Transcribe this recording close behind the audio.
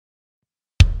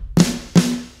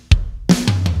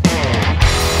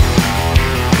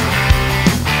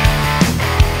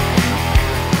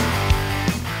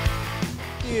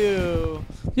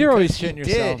You're always shitting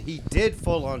yourself. He did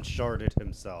full on shard it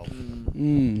himself.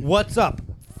 What's up,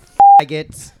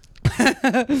 faggots?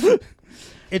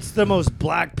 It's the most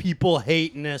black people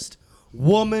hatingest,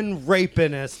 woman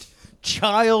rapingest,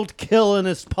 child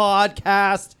killingest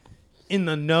podcast in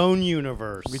the known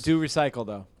universe. We do recycle,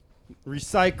 though.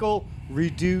 Recycle,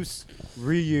 reduce,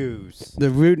 reuse. The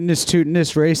rootinest,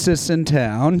 tootinest racists in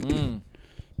town.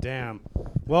 Damn.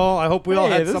 Well, I hope we all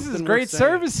had something. This is great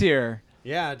service here.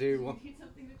 Yeah, dude. Well,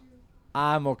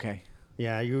 I'm okay.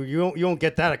 yeah, you don't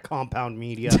get that at Compound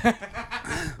Media.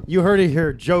 You heard it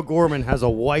here. Joe Gorman has a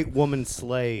white woman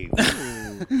slave.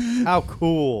 How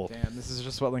cool. Damn, this is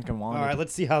just what Lincoln wanted. All right,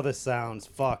 let's see how this sounds.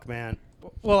 Fuck, man.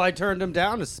 Well, I turned him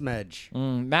down a smidge.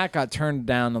 Matt got turned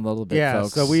down a little bit, Yeah,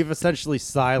 folks. so we've essentially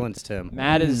silenced him.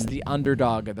 Matt is the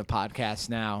underdog of the podcast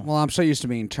now. Well, I'm so used to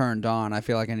being turned on. I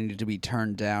feel like I needed to be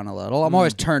turned down a little. I'm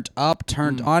always turned up,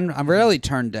 turned on. I'm rarely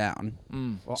turned down,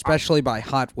 especially by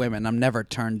hot women. I'm never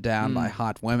turned down by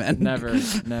hot women. Never,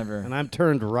 never. And I'm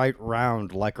turned right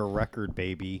round like a record,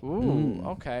 baby. Ooh,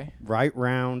 okay. Right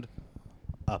round,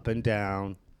 up and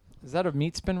down. Is that a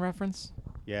meat spin reference?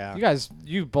 Yeah.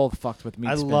 You both fucked with meat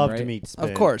I spin, loved right? meat spin.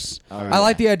 Of course. Oh, I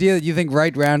like the idea that you think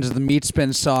Right Round is the Meat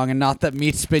Spin song and not that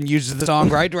Meat Spin uses the song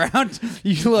Right Round.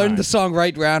 You learned the song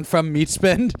Right Round from Meat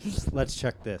Spin. Let's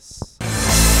check this. You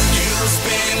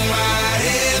spin my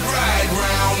head right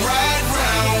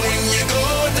round when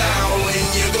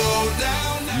you go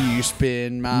down, You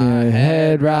spin my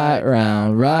head right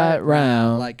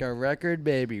round. like a record,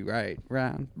 baby. Right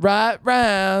round. Right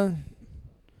round.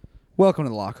 Welcome to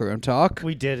the Locker Room Talk.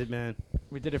 We did it, man.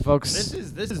 We did it, folks.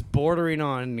 This is bordering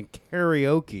on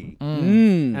karaoke,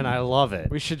 Mm. and I love it.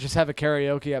 We should just have a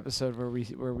karaoke episode where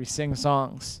we sing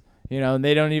songs. You know, and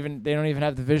they don't even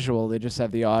have the visual; they just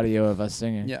have the audio of us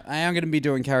singing. Yeah, I am going to be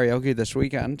doing karaoke this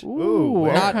weekend. Ooh,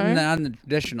 Not, okay. not in the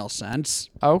traditional sense.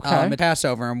 Okay. It's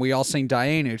Passover, and we all sing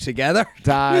Dianu together.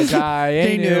 Die,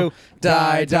 Dianu,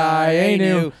 die,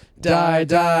 Dianu, die,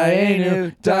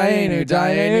 Dianu, Dianu,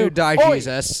 Dianu, Die Oi!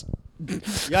 Jesus.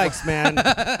 Yikes, man.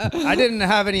 I didn't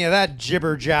have any of that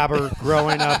jibber jabber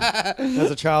growing up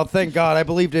as a child. Thank God. I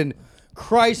believed in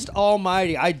Christ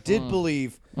Almighty. I did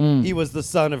believe he was the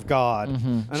Son of God.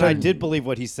 And I did believe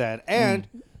what he said. And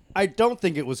I don't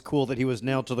think it was cool that he was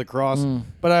nailed to the cross.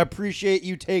 But I appreciate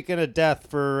you taking a death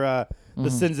for the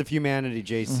sins of humanity,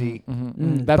 JC.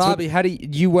 That's Bobby, how do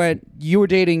you were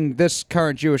dating this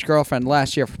current Jewish girlfriend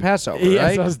last year for Passover, Yes,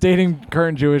 right? I was dating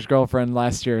current Jewish girlfriend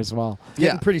last year as well.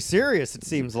 Getting pretty serious, it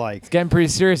seems like. Getting pretty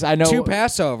serious. I know 2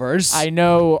 Passovers. I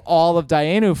know all of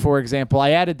Dianu, for example.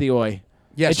 I added the oi.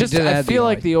 Yes, It just you did I add the feel oi.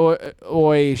 like the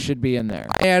oi should be in there.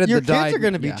 I added Your the kids are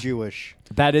going to be yeah. Jewish.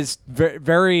 That is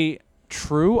very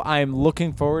true. I'm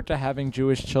looking forward to having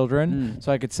Jewish children,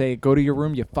 so I could say, "Go to your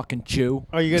room, you fucking Jew."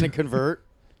 Are you going to convert?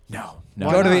 No.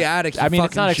 Go to the attic. You I mean,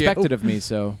 it's fucking not Jew. expected of me,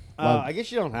 so. I guess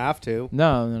you don't have to.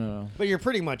 No. But you're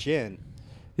pretty much in.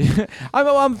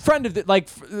 I'm friend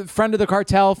of friend of the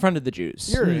cartel, friend of the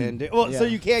Jews. You're in. Well, so Yeah.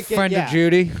 you can't get Friend of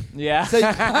Judy. Yeah. So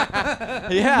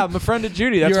Yeah, I'm a friend of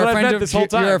Judy. That's You're what a I've friend meant of this whole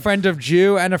time. You're a friend of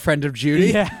Jew and a friend of Judy.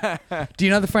 Yeah. Do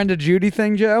you know the friend of Judy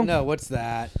thing, Joe? No, what's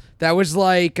that? That was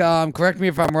like, correct me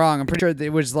if I'm wrong. I'm pretty sure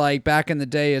it was like back in the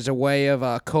day as a way of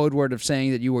a code word of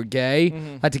saying that you were gay.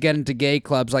 Had to get into gay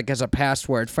clubs like as a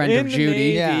password. Friend In of the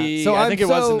Judy. Navy. Yeah. So I I'm think it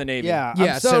was so- in the Navy. Yeah.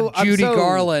 Yeah, so Judy I'm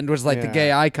Garland was like the yeah.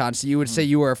 gay icon. So you would say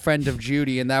you were a friend of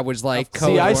Judy, and that was like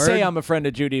code See, I word. say I'm a friend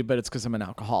of Judy, but it's because I'm an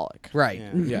alcoholic. right.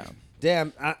 Yeah.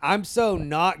 Damn, I'm so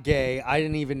not gay. I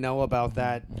didn't even know about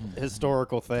that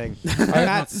historical thing.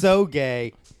 Matt's so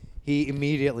gay. He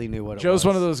immediately knew what it was. Joe's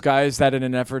one of those guys that, in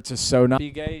an effort to so not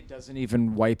be gay, doesn't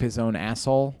even wipe his own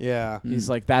asshole. Yeah. He's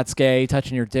like, "That's gay.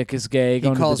 Touching your dick is gay. He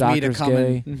Going calls to the me to doctor's come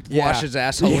gay." and Yeah. wash his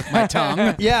asshole with my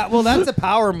tongue. Yeah, well, that's a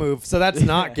power move, so that's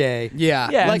not gay. Yeah.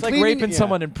 Yeah, Like it's like cleaning- raping yeah.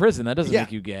 someone in prison. That doesn't Yeah.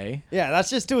 make you gay. Yeah,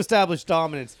 that's just to establish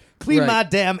dominance. Clean Right. my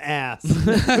damn ass.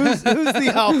 who's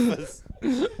the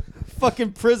alphas?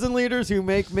 Fucking prison leaders who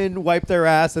make men wipe their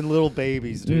ass and little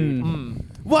babies, dude.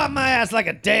 Wipe my ass like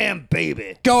a damn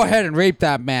baby. Go ahead and rape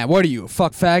that man. What are you, a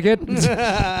fuck faggot?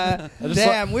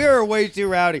 Damn, we are way too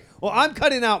rowdy. Well, I'm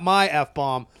cutting out my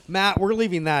F-bomb. Matt, we're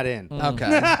leaving that in. Okay.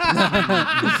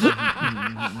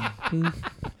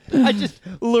 I just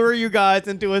lure you guys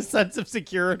into a sense of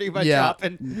security by Yeah.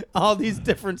 dropping all these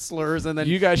different slurs and then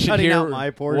You guys should cutting hear out my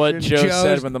portion. what Joe Joe's-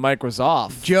 said when the mic was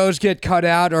off. Joe's get cut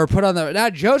out or put on the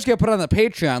not Joe's get put on the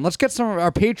Patreon. Let's get some of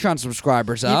our Patreon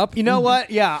subscribers up. You know what?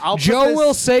 Yeah, I'll put Joe this-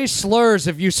 will say slurs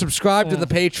if you subscribe to the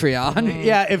Patreon.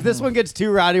 Yeah, if this one gets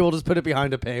too rowdy, we'll just put it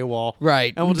behind a paywall.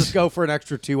 Right. And we'll just go for an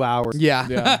extra 2 hours. Yeah.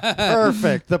 Yeah.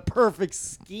 Perfect. The perfect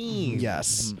scheme.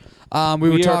 Yes. We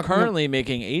are talking currently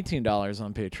making $18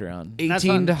 on Patreon,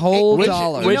 18 whole which,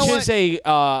 dollars. which You know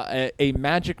is a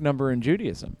magic number in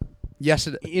Judaism. Yes,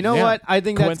 it You know Yeah. what? I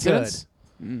think that's good. Coincidence?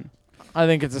 I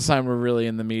think it's a sign we're really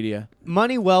in the media.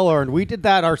 Money well earned. We did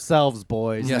that ourselves,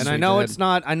 boys. Yes, and I we know did. it's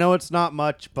not. I know it's not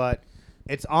much, but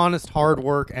it's honest, hard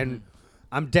work, and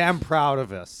I'm damn proud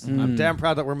of us. I'm damn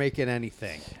proud that we're making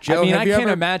anything. Joe, I mean, have I you can't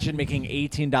ever- imagine making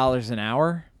 $18 an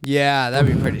hour. Yeah,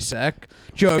 that'd be pretty sick.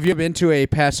 Joe, have you been to a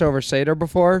Passover Seder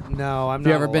before? No, I'm Have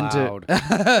you not ever allowed. been to?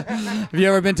 Have you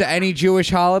ever been to any Jewish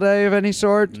holiday of any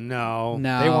sort? No,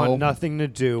 No. they want nothing to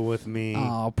do with me.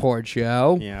 Oh, poor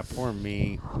Joe. Yeah, poor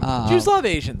me. Jews love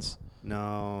Asians.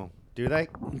 No, do they?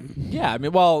 Yeah, I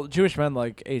mean, well, Jewish men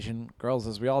like Asian girls,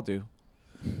 as we all do.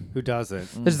 Who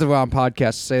doesn't? This is the wrong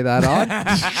podcast to say that on.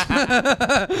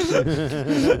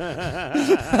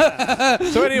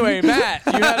 So anyway, Matt,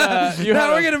 you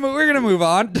had We're gonna move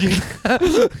on. You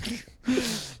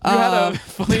had a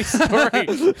funny story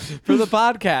for the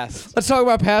podcast. Let's talk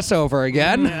about Passover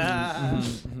again.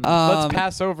 Let's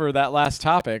pass over that last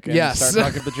topic and Yes. start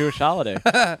talking the Jewish holiday.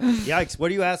 Yikes!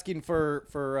 What are you asking for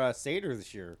Seder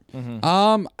this year?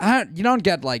 You don't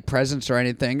get like presents or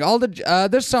anything. All the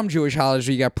there's some Jewish holidays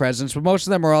where you get presents, but most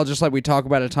of them are all just like we talk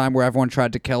about a time where everyone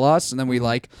tried to kill us, and then we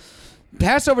like.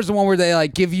 Passover's the one where they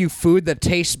like give you food that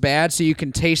tastes bad, so you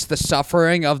can taste the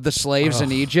suffering of the slaves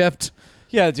in Egypt.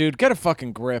 Yeah, dude, get a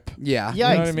fucking grip. Yeah. Yikes, know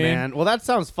what I mean? man! Well, that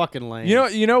sounds fucking lame.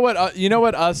 You know what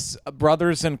us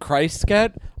brothers in Christ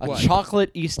get? A What?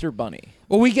 chocolate Easter bunny.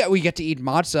 Well, we get to eat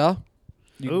matzah.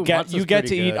 Ooh, You matzah's get to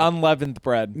pretty eat good. unleavened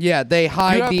bread. Yeah, they You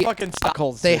hide have the fucking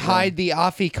stockholes. they hide the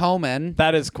afikomen.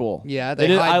 That is cool. Yeah, they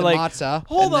It is- hide I the like, matzah.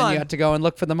 Hold and on. then you have to go and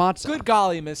look for the matzah. Good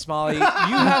golly, Miss Molly, you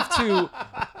have to.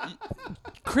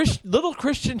 Little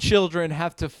Christian children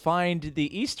have to find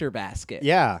the Easter basket.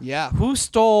 Yeah. Yeah. Who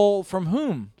stole from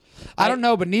whom? I don't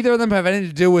know, but neither of them have anything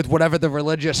to do with whatever the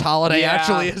religious holiday Yeah.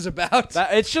 actually is about.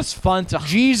 It's just fun to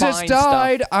Jesus find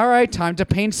died. stuff. All right, time to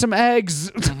paint some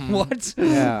eggs. What?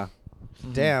 Yeah.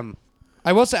 Damn.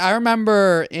 I will say, I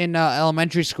remember in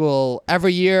elementary school,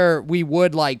 every year we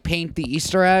would like paint the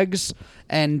Easter eggs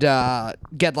and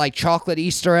get like chocolate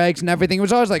Easter eggs and everything. It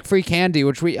was always like free candy,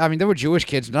 which there were Jewish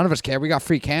kids. None of us cared. We got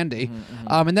free candy.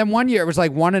 And then one year it was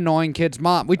like one annoying kid's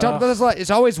mom. We talked about this a lot. It's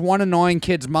always one annoying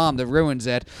kid's mom that ruins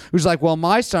it. It was like, well,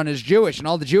 my son is Jewish. And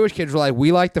all the Jewish kids were like,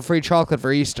 we like the free chocolate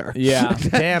for Easter. Yeah.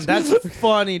 Damn, that's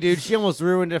funny, dude. She almost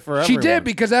ruined it for She everyone. did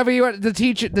because every year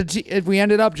we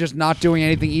ended up just not doing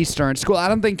anything Easter in school. I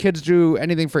don't think kids do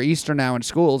anything for Easter now in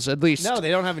schools, at least. No,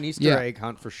 they don't have an Easter Yeah. egg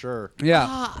hunt for sure.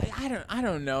 Yeah. I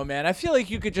don't know, man. I feel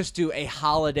like you could just do a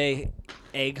holiday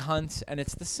egg hunt, and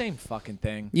it's the same fucking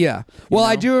thing. Yeah. Well,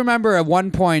 I know? do remember at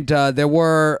one point there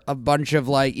were a bunch of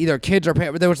like either kids or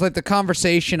parents. There was like the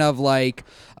conversation of like,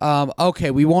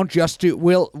 okay, we won't just do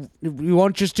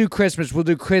Christmas. We'll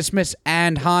do Christmas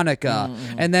and Hanukkah.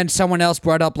 And then someone else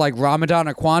brought up like Ramadan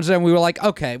or Kwanzaa, and we were like,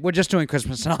 okay, we're just doing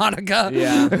Christmas and Hanukkah.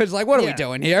 Yeah. It was like, what are we Yeah.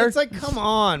 doing here? It's like, come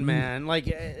on, man. Like,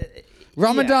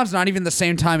 Ramadan's not even the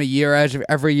same time of year as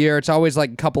every year. It's always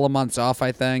like a couple of months off,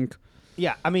 I think.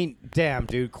 yeah. I mean, damn,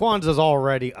 dude. Kwanzaa's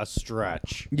already a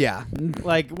stretch. Yeah.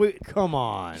 Like, come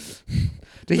on.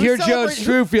 To hear Joe's celebrates-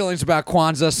 true feelings about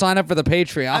Kwanzaa, sign up for the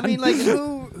Patreon. I mean, like,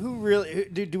 who really?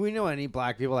 Do we know any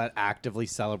black people that actively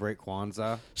celebrate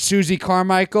Kwanzaa? Susie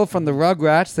Carmichael from the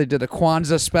Rugrats. They did a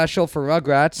Kwanzaa special for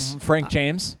Rugrats. Frank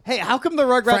James. Hey, how come the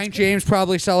Rugrats? Frank James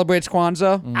probably celebrates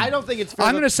Kwanzaa. I don't think it's. For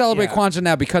I'm going to celebrate yeah. Kwanzaa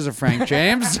now because of Frank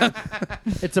James.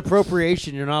 It's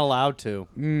appropriation. You're not allowed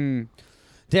to.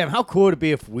 Damn, how cool would it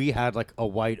be if we had like a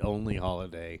white-only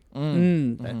holiday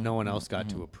that no one else got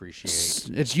to appreciate?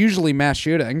 It's usually mass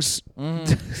shootings.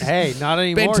 Hey, not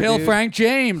anymore, Until dude. Frank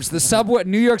James, the subway,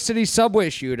 New York City subway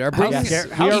shooter. Bring,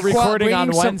 Yes. How We are equal- recording on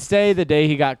bringing some- Wednesday, the day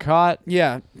he got caught.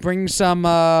 Yeah, bring some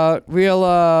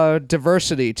real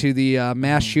diversity to the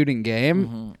mass shooting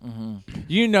game.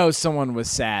 You know, someone was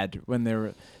sad when they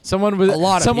were. Someone was. A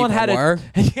lot of someone people had were.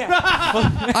 Yeah.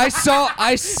 I saw.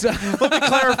 Let me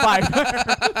clarify.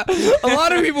 A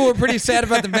lot of people were pretty sad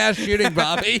about the mass shooting,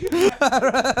 Bobby.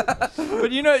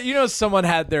 But you know, someone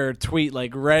had their tweet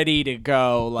like ready to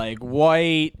go, like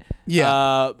white,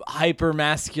 hyper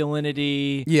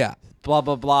masculinity, Yeah. blah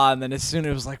blah blah, and then as soon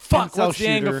as it was like, fuck, Incel what's the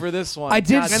angle shooter. for this one? I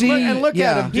did God, see. and look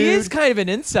yeah. at him, He dude. is kind of an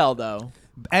incel though.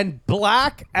 And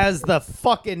black as the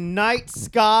fucking night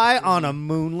sky on a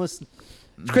moonless.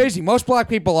 It's crazy. Most black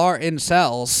people are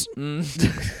incels.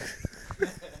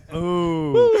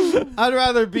 Ooh. I'd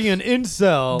rather be an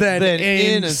incel Than than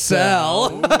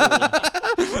incel.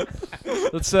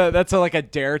 That's like a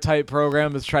dare type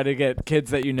program. Is try to get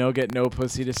kids that get no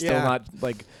pussy to still Yeah. not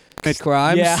like commit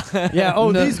crimes. Yeah. Yeah.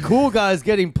 Oh, these cool guys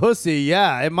getting pussy.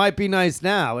 Yeah, it might be nice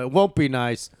now. It won't be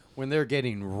nice when they're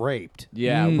getting raped.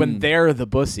 Yeah, when they're the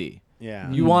bussy.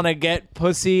 Yeah. You want to get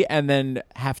pussy and then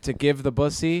have to give the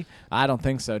bussy? I don't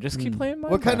think so. Just keep playing Minecraft.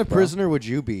 What kind of bro. prisoner would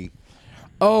you be?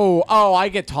 Oh, I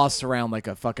get tossed around like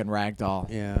a fucking rag doll.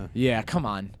 Yeah. Yeah, come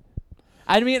on.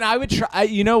 I mean, I would try.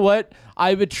 You know what?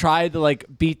 I would try to like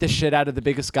beat the shit out of the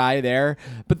biggest guy there.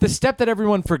 But the step that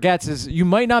everyone forgets is you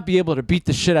might not be able to beat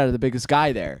the shit out of the biggest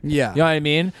guy there. Yeah. You know what I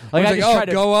mean? Like, It's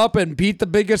like, go up and beat the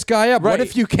biggest guy up. Right. What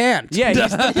if you can't? Yeah,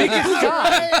 he's the biggest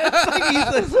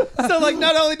guy. So like,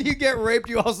 not only do you get raped,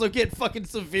 you also get fucking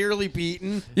severely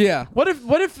beaten. Yeah. What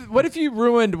if you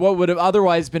ruined what would have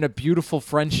otherwise been a beautiful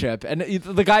friendship? And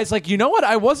the guy's like, you know what?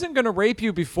 I wasn't gonna rape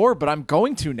you before, but I'm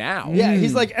going to now. Yeah,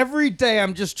 he's like, every day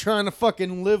I'm just trying to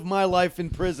fucking live my life in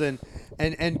prison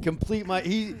and complete my.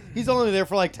 He's only there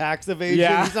for like tax evasion.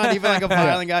 Yeah. He's not even like a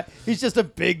violent guy. He's just a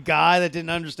big guy that didn't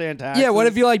understand taxes. Yeah, what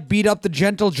if you like beat up the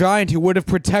gentle giant who would have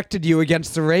protected you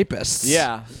against the rapists?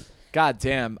 Yeah. God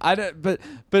damn. I don't.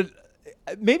 But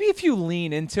maybe if you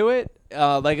lean into it,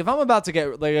 like if I'm about to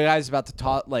get like a guy's about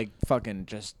to like fucking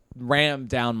just ram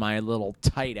down my little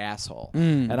tight asshole,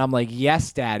 and I'm like,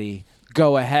 yes, daddy,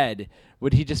 go ahead.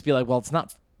 Would he just be like, well, it's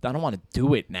not. I don't want to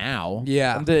do it now.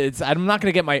 Yeah. I'm not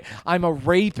going to get I'm a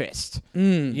rapist,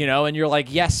 you know, and you're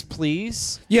like, yes,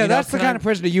 please. Yeah, You know, that's the can kind I- of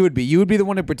prisoner you would be. You would be the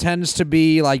one who pretends to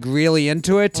be like really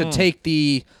into it to take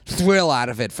the thrill out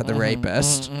of it for the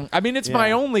rapist. I mean, it's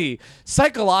my only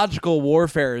psychological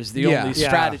warfare is the Yeah. only Yeah.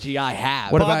 strategy I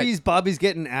have. What about- Bobby's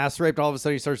getting ass raped. All of a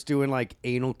sudden, he starts doing like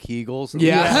anal kegels.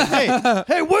 Yeah.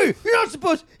 hey, wait! You're not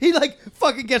supposed. He like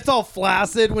fucking gets all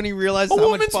flaccid when he realizes A how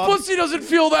woman's much Bobby, pussy doesn't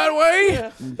feel that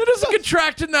way. It doesn't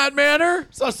contract in that manner.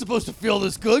 It's not supposed to feel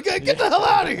this good. Get the hell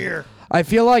out of here! I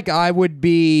feel like I would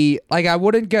be like I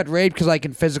wouldn't get raped because I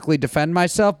can physically defend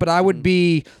myself, but I would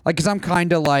be like because I'm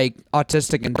kind of like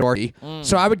autistic and dorky,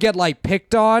 so I would get like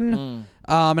picked on.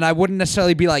 And I wouldn't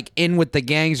necessarily be like in with the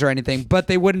gangs or anything, but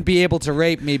they wouldn't be able to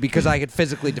rape me because I could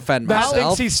physically defend Matt thinks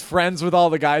myself. he's friends with all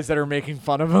the guys that are making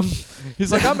fun of him. He's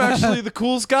like, I'm actually the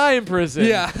coolest guy in prison.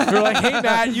 Yeah. You're like, hey,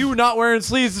 Matt, you not wearing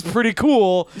sleeves is pretty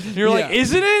cool. And you're like, Yeah.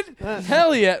 isn't it?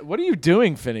 Hell yeah. What are you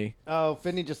doing, Finny? Oh,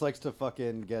 Finney just likes to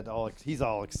fucking get all. He's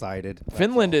all excited. That's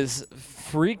Finland all. is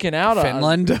freaking out on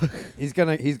Finland. He's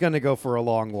gonna go for a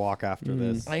long walk after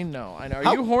this. I know. Are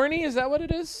How- you horny? Is that what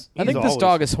it is? I He's think this always-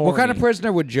 dog is horny. What kind of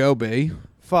prisoner would Joe be?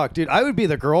 Fuck, dude, I would be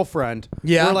the girlfriend.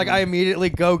 Yeah. Where, like, I immediately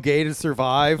go gay to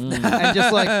survive and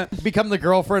just, like, become the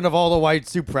girlfriend of all the white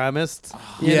supremacists.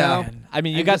 You Yeah. know? I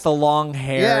mean, you And got just- the long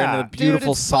hair and the beautiful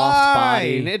dude, it's soft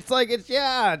fine. body. It's like,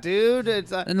 dude.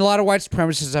 It's, And a lot of white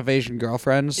supremacists have Asian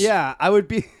girlfriends. yeah, I would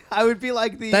be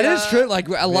like the. That is true. Like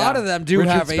a lot of them do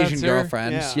Richard have Asian Spencer.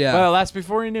 girlfriends. Yeah. Yeah. Well, that's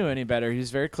before he knew any better. He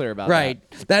was very clear about Right.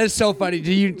 That is so funny.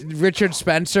 Richard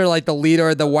Spencer, like the leader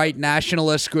of the white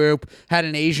nationalist group, had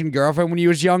an Asian girlfriend when he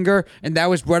was younger, and that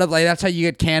was brought up like that's how you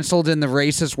get canceled in the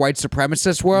racist white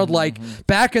supremacist world. Like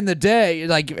back in the day,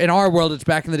 like in our world, it's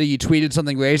back in the day you tweeted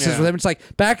something racist Yeah. with him. It's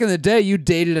like back in the day you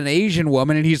dated an Asian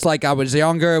woman, and he's like, I was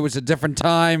younger, it was a different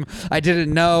time, I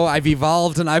didn't know, I've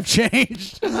evolved and I've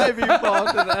changed. I've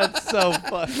evolved, and that's so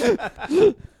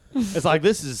funny. It's like,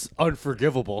 this is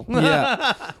unforgivable.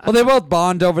 Yeah. Well, they both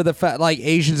bond over the fact like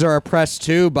Asians are oppressed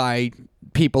too by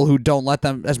people who don't let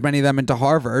them as many of them into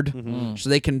Harvard, so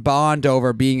they can bond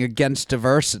over being against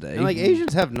diversity. And, like,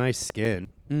 Asians have nice skin.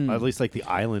 At least, like, the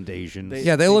island Asians.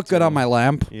 yeah, they look good on my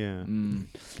lamp. Yeah.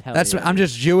 Hell That's yeah. I'm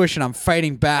just Jewish and I'm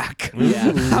fighting back.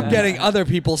 I'm getting other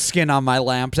people's skin on my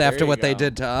lamps after you what they go.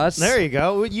 did to us. There you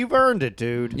go. You've earned it,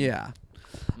 dude. Yeah.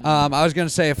 I was going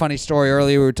to say a funny story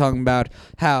earlier. We were talking about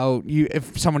how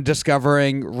if someone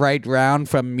discovering right round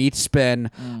from Meat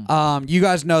Spin, you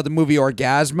guys know the movie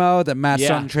Orgasmo that Matt Yeah.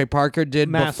 Stone and Trey Parker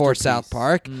did before Masterpiece. South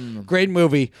Park. Great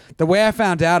movie. The way I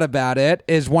found out about it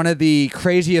is one of the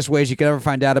craziest ways you could ever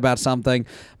find out about something.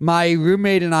 My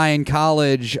roommate and I in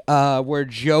college were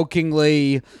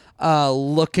jokingly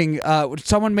looking.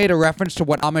 Someone made a reference to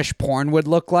what Amish porn would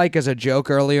look like as a joke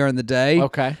earlier in the day.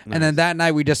 Okay. And then that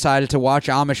night we decided to watch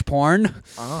Amish porn.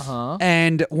 Uh-huh.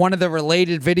 And one of the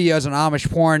related videos on Amish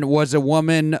porn was a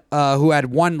woman who had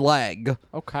one leg.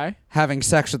 Okay. having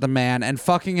sex with a man and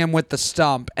fucking him with the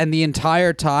stump, and the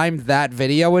entire time that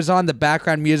video was on, the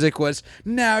background music was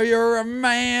 "Now You're a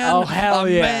Man." Oh, hell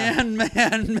yeah.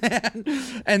 Man.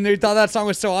 And they thought that song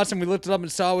was so awesome. We looked it up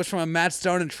and saw it was from a Matt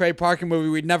Stone and Trey Parker movie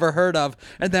we'd never heard of,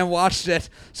 and then watched it.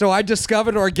 So I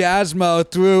discovered Orgasmo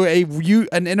through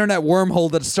an internet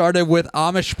wormhole that started with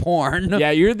Amish porn.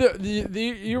 Yeah,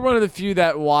 you're one of the few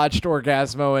that watched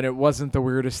Orgasmo, and it wasn't the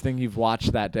weirdest thing you've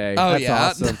watched that day. Oh, That's yeah.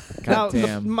 awesome. Now, God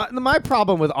damn. my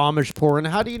problem with Amish porn,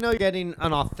 how do you know you're getting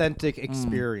an authentic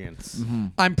experience?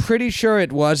 I'm pretty sure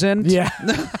it wasn't. Yeah.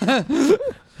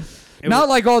 Not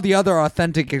like all the other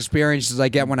authentic experiences I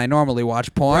get when I normally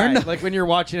watch porn. Right, like when you're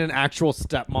watching an actual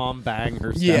stepmom bang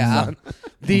her Yeah. stepson.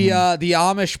 The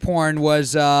Amish porn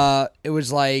was it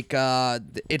was like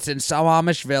it's in some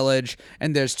Amish village,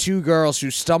 and there's two girls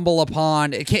who stumble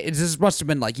upon this must have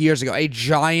been like years ago, a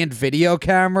giant video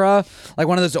camera, like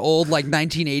one of those old like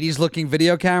 1980s looking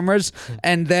video cameras,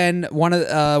 and then one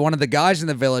of the guys in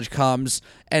the village comes,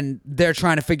 and they're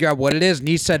trying to figure out what it is, and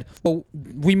he said, "Well,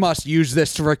 we must use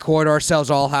this to record ourselves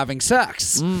all having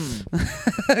sex."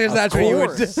 Because that's what you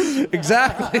would do.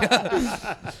 Exactly.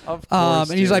 Of course,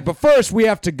 And he's like, "But first we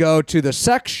have to go to the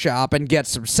sex shop and get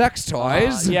some sex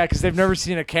toys." yeah, because they've never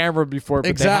seen a camera before,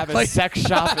 but they have Exactly. a sex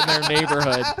shop in their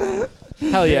neighborhood.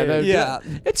 Hell yeah. Yeah.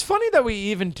 It's funny that we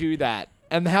even do that,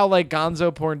 and how like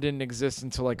gonzo porn didn't exist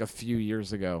until like a few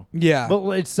years ago. Yeah. But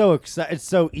it's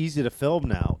so easy to film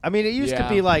now. I mean, it used to Yeah.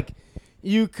 be like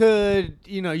you could,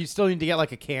 you still need to get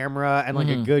like a camera, and like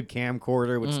a good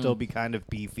camcorder would still be kind of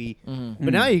beefy.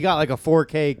 But now you got like a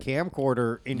 4K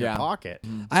camcorder in your Yeah. pocket.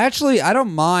 I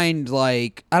don't mind,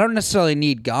 like, I don't necessarily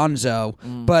need gonzo,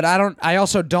 but I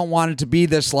also don't want it to be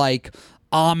this like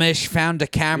Amish found a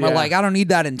camera. Yeah. Like, I don't need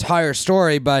that entire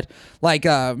story, but like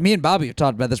me and Bobby have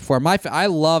talked about this before. I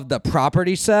love the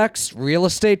property sex, real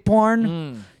estate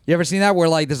porn. You ever seen that where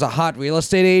like there's a hot real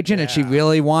estate agent and she Yeah.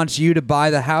 really wants you to buy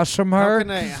the house from her?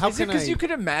 Is it because you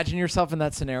could imagine yourself in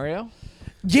that scenario?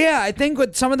 Yeah, I think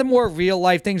with some of the more real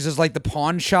life things is like the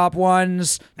pawn shop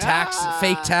ones,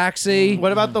 fake taxi.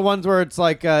 What about the ones where it's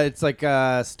like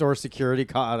store security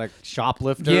caught a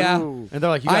shoplifter? Yeah. And they're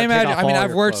like, you I gotta take imagine. off I mean, all I've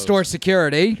your worked clothes. store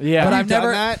security. Yeah. but Have I've you done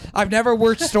never, that? I've never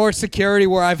worked store security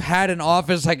where I've had an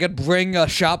office I could bring a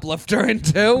shoplifter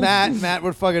into. Matt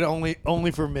would fucking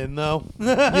only for men though.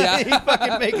 Yeah. He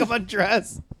fucking make him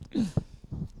undress.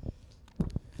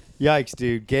 Yikes,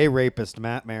 dude! Gay rapist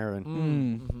Matt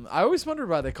Marin, I always wondered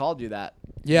why they called you that.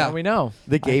 Yeah. Now we know.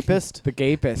 the gapist. The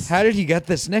gapist. How did he get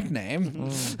this nickname?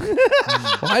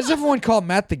 Why is everyone called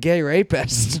Matt the Gay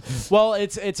Rapist? Well,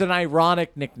 it's an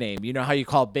ironic nickname. You know how you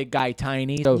call big guy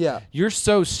tiny? So Yeah. you're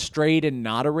so straight and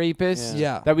not a rapist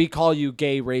Yeah. that we call you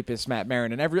gay rapist Matt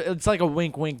Marin. And it's like a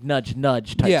wink, wink, nudge,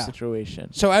 nudge type Yeah. situation.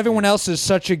 So everyone else is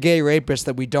such a gay rapist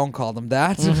that we don't call them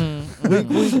that. Wink,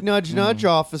 wink, nudge, nudge,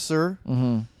 officer.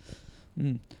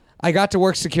 I got to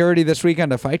work security this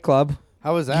weekend at Fight Club.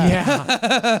 How was that?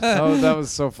 Yeah. Oh, that was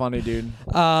so funny, dude.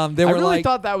 They I were really like,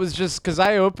 thought that was just because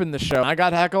I opened the show. I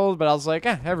got heckled, but I was like,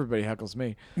 everybody heckles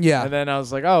me. Yeah. And then I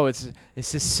was like, oh, it's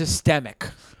systemic.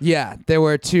 yeah, there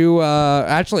were two.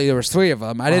 Actually, there was three of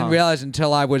them. I didn't realize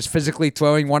until I was physically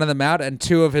throwing one of them out, and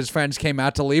two of his friends came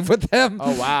out to leave with him.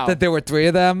 Oh, wow. that there were three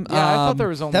of them. Yeah, I thought there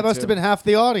was only That must two. have been half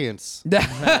the audience. been.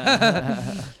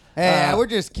 Hey, we're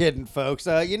just kidding, folks.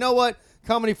 You know what?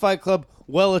 Comedy Fight Club,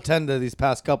 well attended these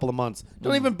past couple of months.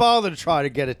 Don't even bother to try to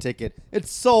get a ticket.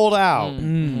 It's sold out.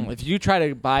 If you try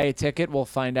to buy a ticket, we'll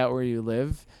find out where you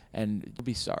live, and you'll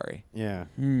be sorry. Yeah.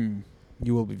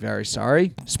 You will be very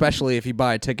sorry, especially if you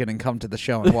buy a ticket and come to the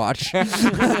show and watch.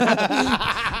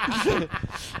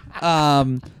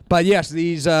 But yes,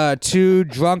 these two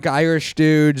drunk Irish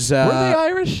dudes. Were they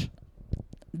Irish?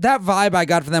 That vibe I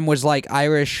got from them was like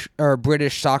Irish or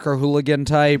British soccer hooligan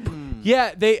type.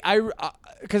 Yeah,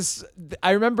 because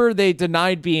I remember they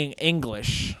denied being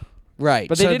English. Right.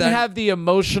 But they So didn't then- have the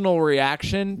emotional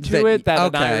reaction to That- it that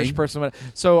okay. an Irish person would.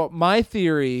 So my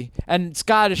theory, and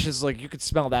Scottish is like, you could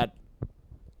smell that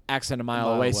accent a mile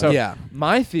away. away. So Yeah.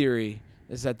 my theory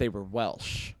is that they were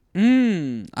Welsh,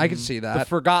 I could see the that.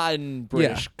 forgotten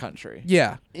British country.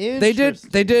 Yeah. They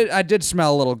did. I did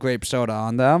smell a little grape soda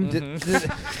on them. I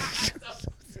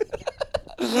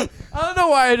don't know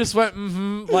why I just went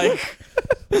like,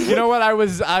 you know what? I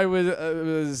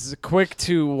was quick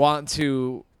to want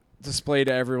to display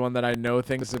to everyone that I know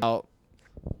things about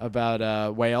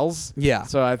Wales. Yeah.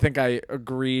 So I think I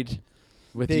agreed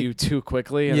with you too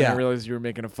quickly, and then Yeah. I realized you were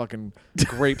making a fucking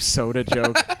grape soda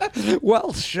joke.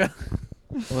 Welsh.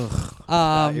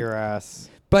 Out your ass.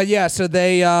 But yeah, so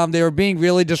they were being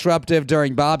really disruptive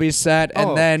during Bobby's set,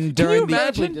 and then during the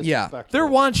imagine? Disrespectful. They're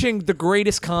watching the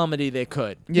greatest comedy they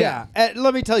could. Yeah. And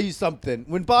let me tell you something.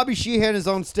 When Bobby Sheehan is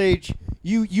on stage,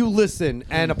 you listen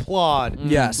and applaud.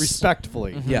 Yes.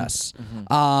 Respectfully. Yes.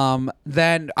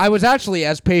 Then I was actually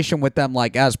as patient with them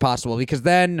as possible, because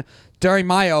then during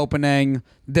my opening,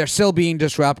 they're still being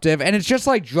disruptive, and it's just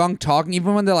like drunk talking.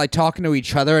 Even when they're like talking to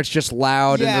each other, it's just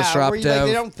loud and disruptive. Where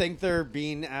they don't think they're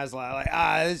being as loud.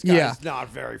 This guy's not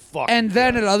very fucking. And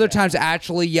then good. at other times,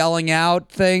 actually yelling out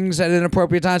things at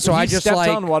inappropriate times. So I just stepped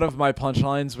on one of my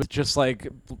punchlines with just like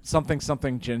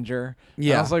something ginger.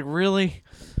 Yeah. And I was like, really?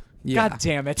 Yeah. God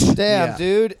damn it. Damn, Yeah.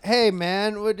 dude. Hey,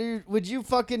 man, would you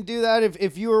fucking do that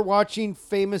if you were watching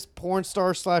famous porn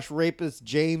star / rapist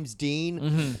James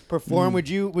Dean perform? Would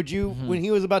you when he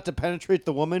was about to penetrate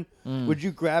the woman, would you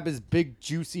grab his big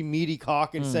juicy meaty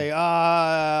cock and say,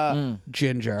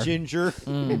 ginger. ginger?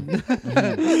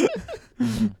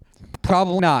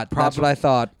 Probably not. That's what I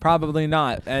thought. Probably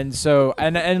not. And so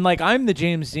and like I'm the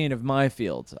James Dean of my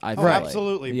field. I feel like.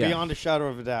 Absolutely, Yeah. beyond a shadow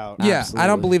of a doubt. Yeah, I Absolutely.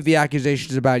 don't believe the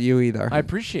accusations about you either. I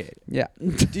appreciate it. yeah.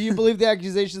 Do you believe the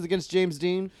accusations against James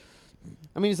Dean?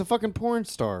 I mean, he's a fucking porn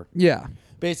star. Yeah.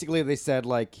 Basically, they said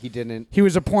like he didn't. He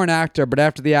was a porn actor, but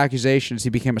after the accusations,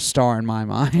 he became a star in my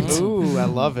mind. Ooh, I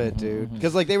love it, dude.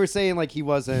 Because like they were saying like he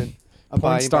wasn't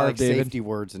abiding star by like David. safety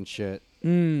words and shit.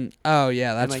 Oh,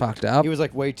 yeah, that's And, like, fucked up. He was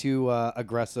like way too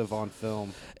aggressive on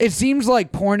film. It seems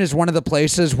like porn is one of the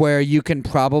places where you can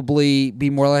probably be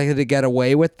more likely to get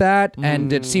away with that,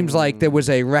 and it seems like there was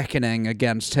a reckoning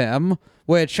against him,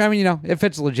 which, I mean, if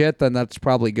it's legit, then that's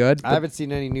probably good. I haven't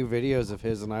seen any new videos of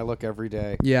his, and I look every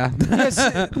day. Yeah. Yes,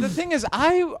 the thing is,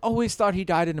 I always thought he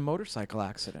died in a motorcycle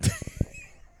accident.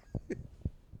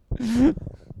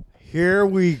 Here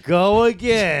we go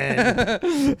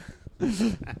again.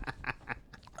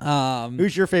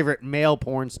 Who's your favorite male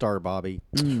porn star, Bobby?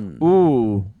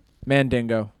 Ooh,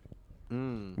 Mandingo.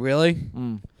 Really?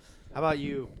 How about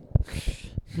you?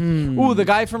 Ooh, the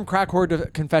guy from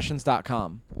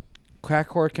crackhoreconfessions.com. Crack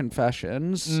Whore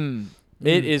Confessions.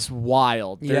 It is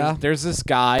wild. There's this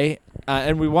guy,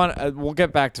 and we'll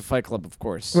get back to Fight Club, of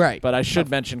course. Right. But I should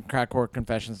mention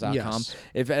crackhoreconfessions.com. Yes.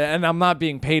 And I'm not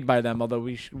being paid by them, although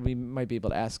we might be able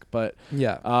to ask. But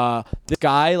Yeah. this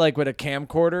guy like with a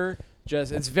camcorder.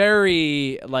 It's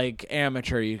very like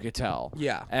amateur, you could tell.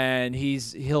 Yeah. And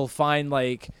he'll find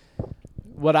like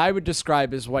what I would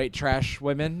describe as white trash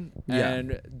women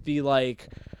and be like,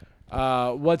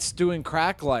 what's doing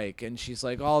crack like? And she's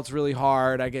like, oh, it's really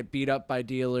hard. I get beat up by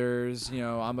dealers.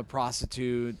 I'm a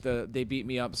prostitute. They beat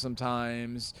me up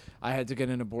sometimes. I had to get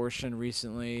an abortion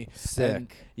recently. Sick. And,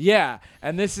 yeah.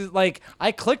 And this is like,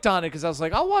 I clicked on it because I was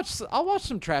like, I'll watch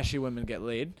some trashy women get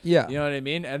laid. Yeah. You know what I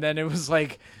mean? And then it was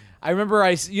like, I remember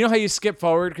you know how you skip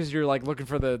forward because you're like looking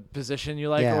for the position you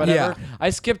like or whatever? Yeah. I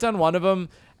skipped on one of them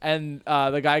and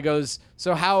the guy goes,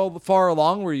 so how far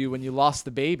along were you when you lost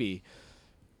the baby?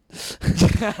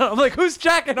 I'm like, who's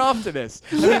jacking off to this?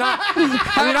 I mean,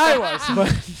 I was, but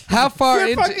How far You're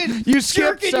into fucking you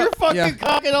skipped? jerking your fucking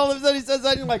cock, and all of a sudden he says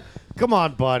that, and you're like, come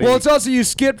on, buddy. Well, it's also you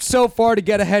skipped so far to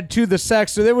get ahead to the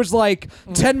sex, so there was like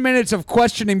 10 minutes of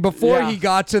questioning before Yeah. he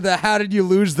got to the how did you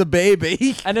lose the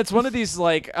baby? and it's one of these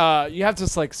like you have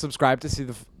to like subscribe to see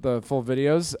the full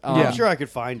videos. I'm sure I could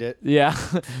find it. Yeah,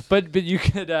 but you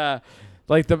could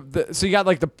like so you got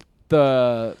like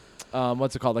the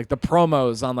what's it called, like the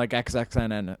promos on like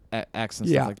XXN and X and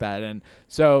stuff like that, and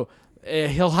so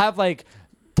he'll have like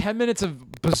 10 minutes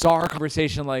of bizarre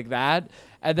conversation like that,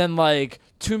 and then like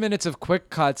 2 minutes of quick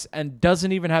cuts, and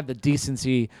doesn't even have the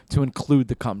decency to include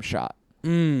the cum shot.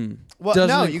 Well, Doesn't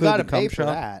no, you include got to the cum pay for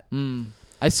shot? that.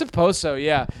 I suppose so,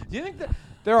 yeah. Do you think that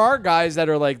there are guys that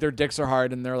are like their dicks are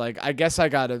hard and they're like, I guess I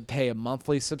gotta pay a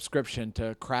monthly subscription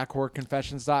to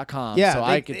crackhoreconfessions.com so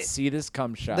I could see this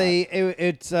cum shot.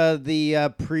 It's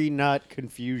the pre-nut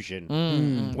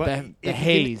confusion. What- the if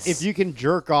haze. if you can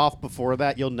jerk off before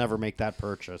that, you'll never make that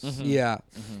purchase. Yeah.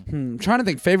 Trying to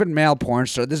think favorite male porn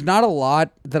star. There's not a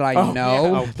lot that I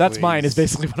know. Oh, That's please. mine is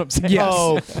basically what I'm saying. Yes.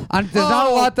 Oh, There's not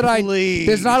a lot that please.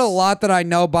 There's not a lot that I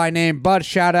know by name, but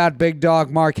shout out Big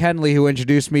Dog Mark Henley who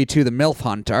introduced me to the MILF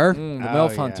Hunter. The Oh, MILF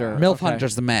yeah. Hunter. MILF Okay.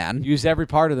 Hunter's the man. Use every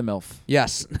part of the MILF.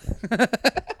 Yes.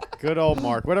 Good old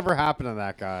Mark. Whatever happened to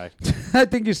that guy? I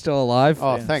think he's still alive.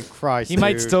 Oh, thank Christ. He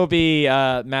might dude. still be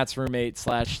Matt's roommate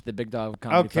 / the Big Dog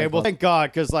Comedy Okay, Fight well, Club. thank God,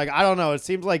 because like I don't know, it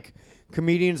seems like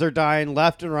comedians are dying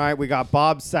left and right. We got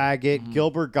Bob Saget,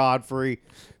 Gilbert Godfrey.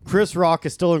 Chris Rock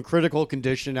is still in critical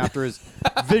condition after his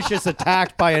vicious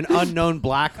attack by an unknown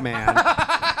black man.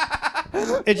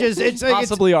 It's like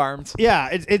possibly armed.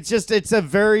 it's a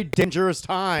very dangerous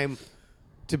time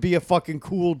to be a fucking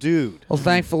cool dude. Well,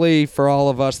 thankfully for all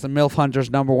of us, the MILF Hunter's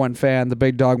 #1 fan, the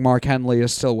big dog Mark Henley,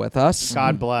 is still with us.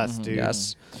 God bless, dude.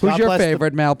 Yes. God Who's your bless the-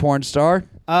 favorite male porn star?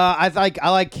 I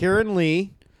like Kieran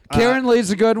Lee. Kieran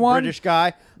Lee's a good one. British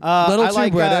guy. Little I too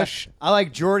like, British. I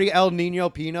like Jordi El Nino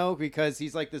Pino because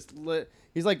he's like this.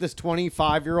 He's like this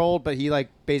 25-year-old, but he like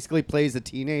basically plays a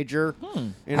teenager.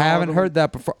 I haven't heard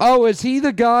that before. Oh, is he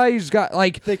the guy who's got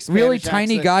like Thick really Spanish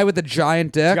tiny accent. guy with a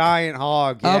giant dick? Giant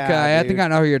hog. Yeah, Okay, I dude. think I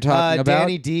know who you're talking about.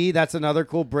 Danny D. That's another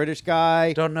cool British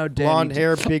guy. Don't know Danny Blonde D.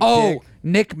 hair, big Oh, dick.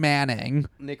 Nick Manning.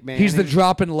 Nick Manning. He's the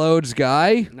dropping loads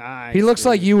guy. Nice. He looks dude.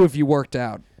 like you if you worked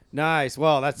out. Nice.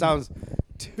 Well, that sounds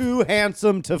too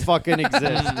handsome to fucking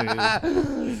exist,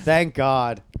 dude. Thank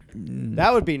God.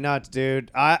 That would be nuts,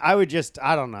 dude. I would just,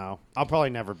 I don't know. I'll probably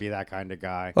never be that kind of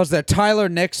guy. What's that? Tyler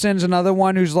Nixon's another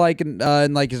one who's like in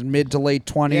like his mid to late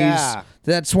 20s. Yeah.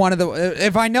 That's one of the.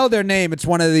 If I know their name, it's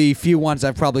one of the few ones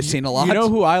I've probably seen a lot. You know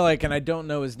who I like, and I don't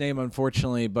know his name,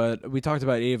 unfortunately, but we talked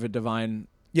about Ava Devine.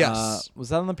 Yes. Was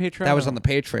that on the Patreon? That was on the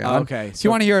Patreon. Oh, okay, If so- you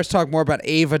want to hear us talk more about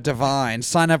Ava Devine,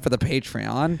 sign up for the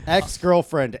Patreon.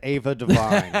 Ex-girlfriend Ava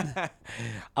Devine.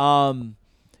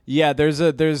 Yeah, there's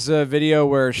a video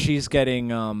where she's getting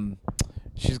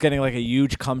like a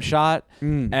huge cum shot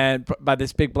and by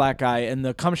this big black guy, and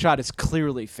the cum shot is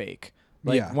clearly fake.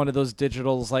 Like Yeah. one of those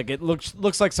digitals, like it looks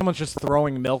like someone's just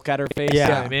throwing milk at her face. Yeah.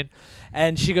 You know what I mean?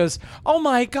 And she goes, "Oh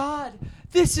my God,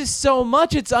 this is so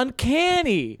much, it's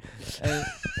uncanny." And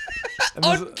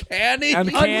this- Uncanny.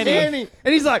 Uncanny.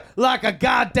 And he's like a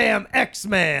goddamn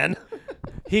X-Man.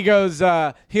 He goes,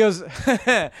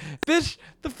 bitch,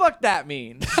 the fuck that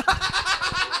mean?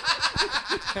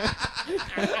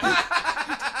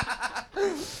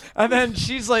 And then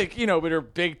she's like, with her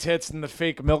big tits and the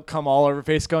fake milk come all over her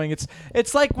face going,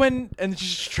 it's like when, and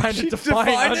she's trying to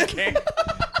define uncanny.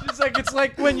 She's like, it's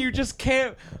like when you just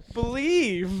can't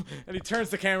believe. And he turns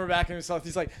the camera back on himself.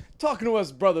 He's like, talking to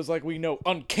us brothers like we know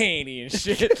uncanny and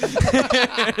shit.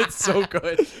 It's so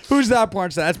good. Who's that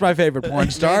porn star? That's my favorite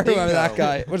porn star. Whoever that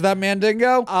guy. Was that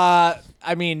Mandingo? I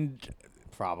mean,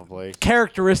 Probably.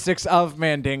 characteristics of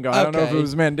Mandingo. I don't know if Okay. it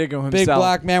was Mandingo himself. Big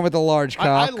black man with a large I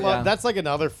cock. love Yeah. that's like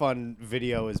another fun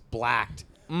video is Blacked,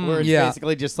 where it's yeah.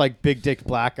 basically just like big dick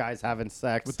black guys having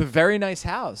sex. With the very nice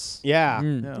house. yeah.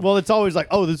 Well, it's always like,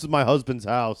 oh, this is my husband's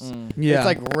house. Yeah. It's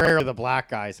like rarely the black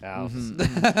guy's house.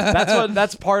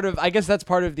 That's part of, I guess that's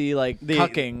part of the like The-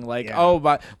 cucking. Like, yeah.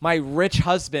 oh, my rich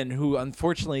husband who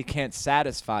unfortunately can't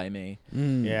satisfy me.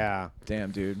 Yeah. Damn,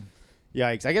 dude.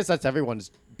 Yikes. I guess that's everyone's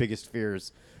biggest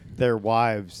fears. Their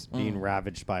wives being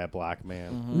ravaged by a black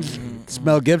man. It's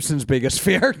Mel Gibson's biggest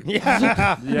fear.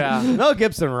 Yeah. Yeah. Mel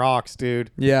Gibson rocks,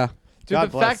 dude. Yeah. Dude, God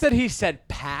the bless. fact that he said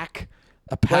pack.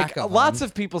 A pack Like, of lots them.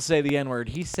 of people say the N-word.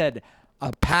 He said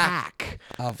a pack.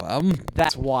 of them.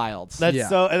 That's wild. That's Yeah.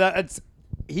 so. And that's.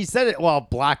 He said it while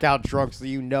blackout drunk, so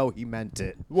you know he meant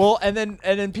it. Well, and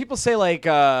then people say like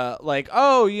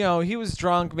oh, he was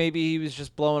drunk, maybe he was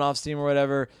just blowing off steam or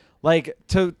whatever. Like,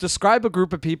 to describe a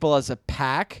group of people as a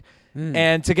pack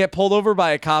and to get pulled over by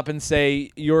a cop and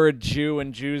say you're a Jew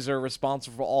and Jews are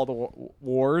responsible for all the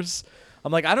wars.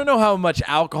 I'm like, I don't know how much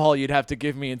alcohol you'd have to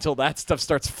give me until that stuff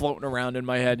starts floating around in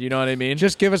my head. You know what I mean?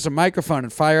 Just give us a microphone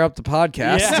and fire up the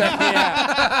podcast.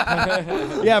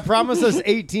 yeah. Yeah, promise us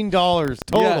 $18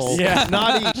 total. Yes. Yeah.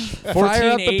 Not each.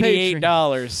 Fire up the Patreon.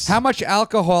 $1488. How much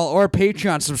alcohol or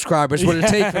Patreon subscribers would it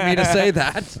take for me to say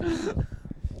that?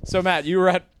 So, Matt, you were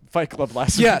at Fight Club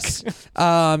last Yes. week.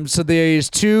 So there's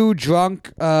two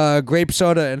drunk grape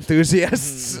soda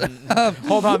enthusiasts.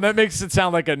 Hold on, that makes it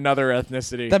sound like another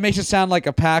ethnicity. That makes it sound like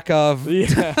a pack of.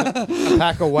 yeah. A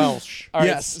pack of Welsh. All right,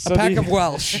 Yes, so a pack the- of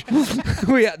Welsh.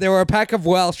 There were a pack of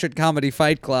Welsh at Comedy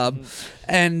Fight Club,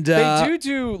 and They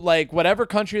do like whatever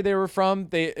country they were from.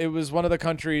 It was one of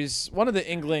the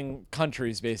England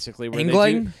countries, basically. Where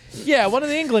England? Yeah, one of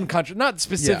the England countries, not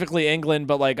specifically England,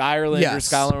 but like Ireland or Yes.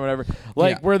 Scotland or whatever.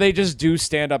 Like Yeah. where they just do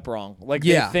stand up wrong. Like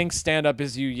Yeah. they think stand up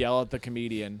is you yell at the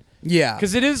comedian. yeah,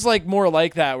 Because it is like more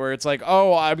like that, where it's like,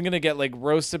 oh, I'm gonna get like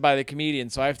roasted by the comedian,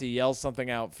 so I have to yell something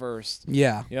out first.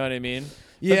 yeah. You know what I mean?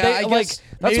 But Yeah, they, I like, guess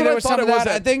that's maybe what there I was thought some it of was.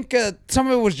 that. I think some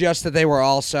of it was just that they were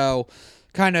also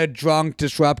kind of drunk,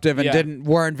 disruptive, and Yeah.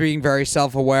 weren't being very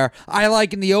self-aware. I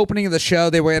like in the opening of the show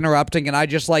they were interrupting, and I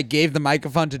just like gave the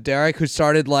microphone to Derek, who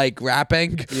started like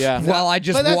rapping. Yeah. while I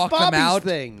just But that's walked Bobby's him out.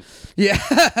 thing. Yeah,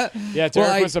 Yeah, Derek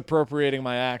Well, was appropriating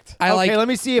my act. I like. Okay, let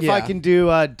me see if I yeah. can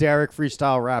do Derek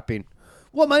freestyle rapping.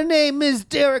 Well, my name is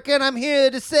Derek, and I'm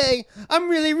here to say I'm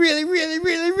really, really, really,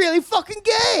 really, really fucking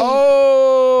gay.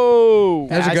 Oh,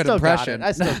 That was a I good still impression. Got it.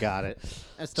 I still got it.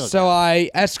 So I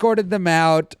escorted them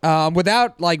out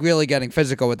without like really getting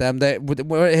physical with them.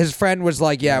 His friend was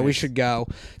like, "Yeah, we should go."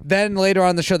 Then later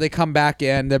on in the show, they come back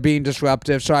in. They're being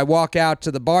disruptive. So I walk out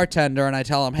to the bartender and I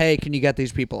tell him, "Hey, can you get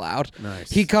these people out?"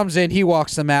 Nice. He comes in. He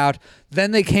walks them out.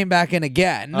 Then they came back in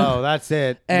again. Oh, that's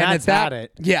it. And Matt's at that, had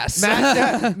it. Yes.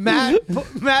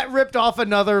 Matt ripped off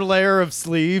another layer of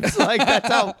sleeves. Like that's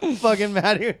how fucking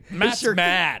Matt. Matt's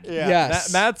mad. Yeah.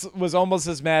 Yes. Matt was almost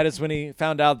as mad as when he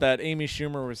found out that Amy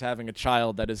Schumer was having a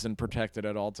child that isn't protected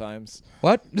at all times.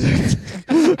 What?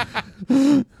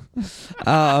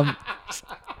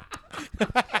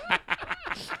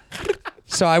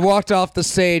 So I walked off the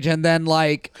stage and then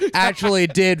like actually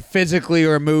did physically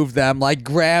remove them, like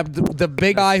grabbed the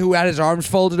big guy who had his arms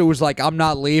folded who was like, "I'm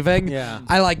not leaving." Yeah.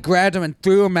 I like grabbed him and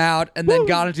threw him out and then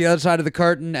got into the other side of the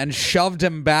curtain and shoved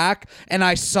him back, and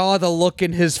I saw the look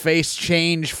in his face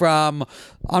change from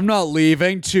 "I'm not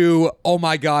leaving" to "Oh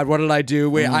my God, what did I do?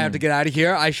 Wait, I have to get out of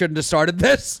here. I shouldn't have started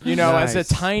this." You know, as Nice.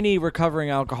 a tiny recovering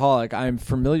alcoholic, I'm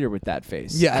familiar with that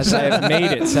face. Yes. As I have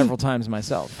made it several times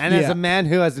myself. And as Yeah. a man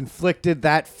who has inflicted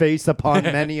that face upon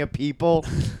many a people,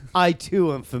 I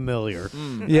too am familiar.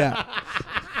 Yeah.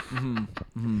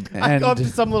 I go up to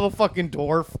And some little fucking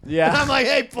dwarf. Yeah. And I'm like,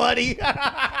 "Hey, buddy."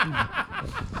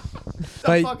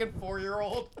 But- Fucking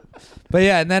 4-year-old. But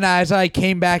yeah, and then as I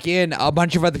came back in, a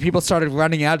bunch of other people started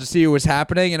running out to see what was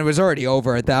happening, and it was already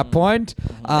over at that point.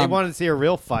 They wanted to see a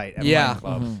real fight at Yeah. Wine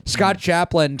Club. Scott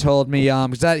Chaplin told me,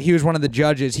 because that he was one of the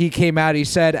judges. He came out. He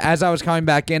said, as I was coming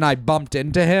back in, I bumped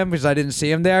into him because I didn't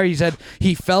see him there. He said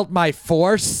he felt my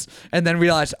force and then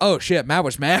realized, oh shit, Matt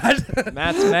was mad.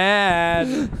 Matt's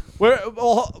mad.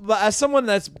 As someone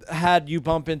that's had you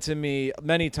bump into me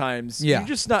many times, Yeah.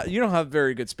 you don't have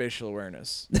very good spatial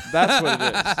awareness. That's what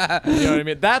it is. You know what I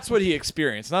mean? That's what he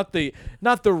experienced, not the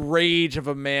rage of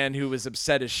a man who was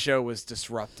upset his show was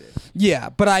disrupted. Yeah,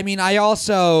 but I mean, I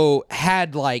also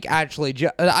had like actually,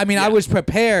 I was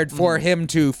prepared for him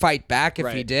to fight back if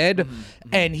he Right. did,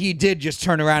 and he did just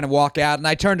turn around and walk out. And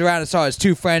I turned around and saw his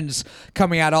two friends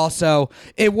coming out also.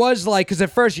 It was like, because at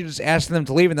first you just asked them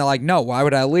to leave, and they're like, "No, why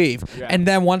would I leave?" Yeah. And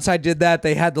then once I did that,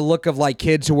 they had the look of like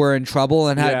kids who were in trouble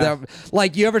and had Yeah.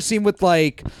 like, you ever seen with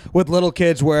little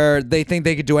kids where they think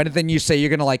they could do anything, you say you're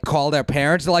gonna like call their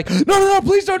parents, they're like, no,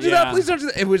 please don't do that, Yeah. please don't do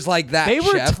that. It was like that. They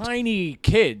were shift. tiny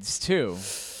kids too,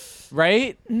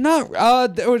 right? No,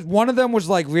 there was one of them was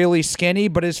like really skinny,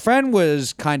 but his friend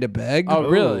was kind of big. Oh,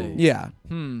 really? Yeah.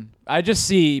 I just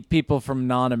see people from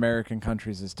non-American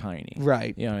countries as tiny.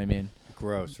 Right. You know what I mean?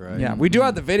 Gross, right? Yeah, we do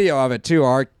have the video of it too.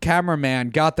 Our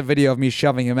cameraman got the video of me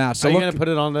shoving him out. So Are you look, going to put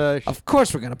it on the... of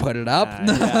course we're gonna put it up.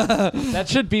 Yeah. That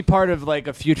should be part of like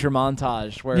a future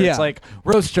montage where Yeah. it's like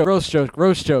roast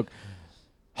joke.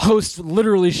 Host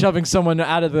literally shoving someone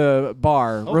out of the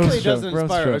bar. Hopefully roast it doesn't joke, roast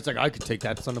inspire. joke. It's like, I could take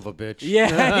that son of a bitch. Yeah,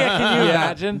 can you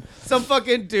imagine? Some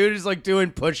fucking dude is like doing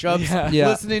push-ups, Yeah.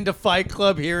 listening to Fight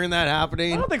Club, hearing that I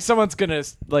happening. don't think someone's gonna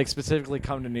like specifically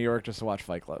come to New York just to watch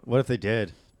Fight Club. What if they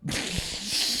did?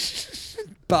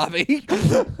 Bobby.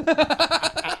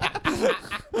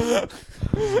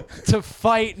 To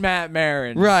fight Matt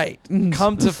Marin. Right.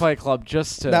 Come to Fight Club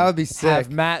just to That would be sick.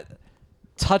 have Matt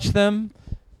touch them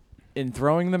in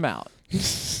throwing them out.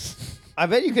 I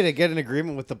bet you could get an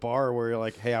agreement with the bar where you're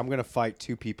like, "Hey, I'm gonna fight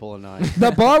 2 people a night."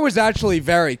 The bar was actually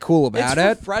very cool about It's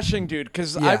it. refreshing, dude.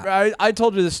 Because Yeah. I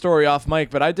told you this story off mic,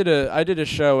 but I did a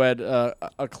show at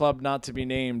a club not to be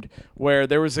named where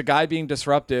there was a guy being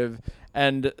disruptive,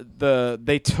 and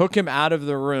they took him out of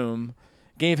the room,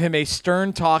 gave him a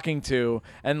stern talking to,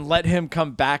 and let him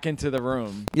come back into the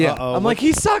room. Yeah. Uh-oh. I'm like,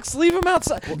 he sucks. Leave him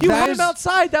outside. You that had is- him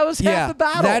outside. That was half the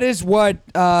battle. That is what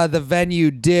the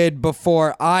venue did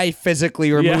before I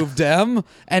physically removed him.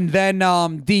 And then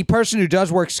the person who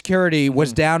does work security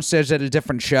was downstairs at a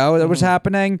different show that was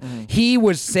happening. He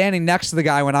was standing next to the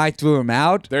guy when I threw him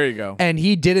out. There you go. And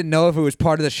he didn't know if it was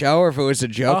part of the show or if it was a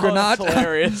joke or not. That's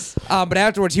hilarious. But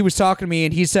afterwards, he was talking to me,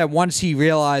 and he said once he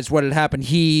realized what had happened,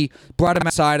 he brought him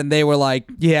outside, and they were like,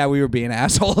 "Yeah, we were being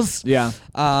assholes." Yeah.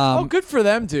 Oh, good for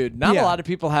them, dude. Not yeah. a lot of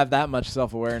people have that much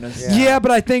self-awareness. Yeah,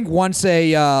 but I think once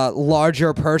a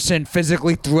larger person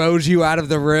physically throws you out of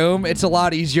the room, it's a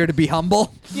lot easier to be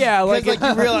humble. Yeah, Like you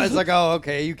realize, like, oh,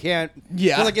 okay, you can't.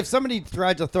 Yeah. 'Cause, like if somebody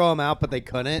tried to throw them out but they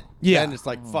couldn't, Yeah. then it's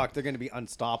like, fuck, they're gonna be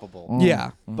unstoppable.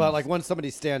 Yeah. But like when somebody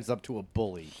stands up to a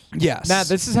bully, Yes. Matt,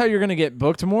 this is how you're going to get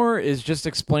booked more, is just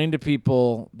explain to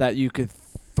people that you could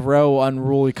throw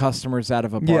unruly customers out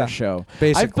of a bar Yeah, show.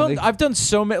 basically. I've done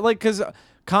so many, like, because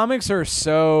comics are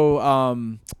so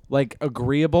like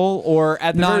agreeable, or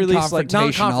at the very least like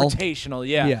Non-confrontational. non-confrontational.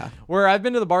 Yeah. Yeah. Where I've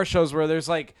been to the bar shows where there's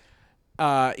like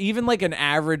even like an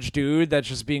average dude that's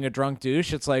just being a drunk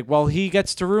douche, it's like, well, he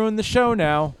gets to ruin the show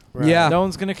now. Right. Yeah. No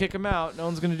one's gonna kick him out. No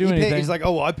one's gonna do anything. He's like,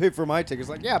 oh, well, I paid for my ticket. It's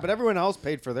like, yeah, but everyone else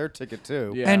paid for their ticket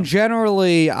too. Yeah. And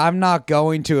generally, I'm not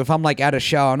going to, if I'm like at a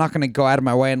show, I'm not going to go out of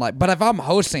my way and like, but if I'm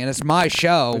hosting and it's my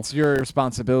show, it's your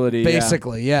responsibility.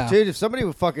 basically, yeah. Dude, if somebody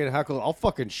would fucking heckle, I'll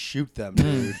fucking shoot them,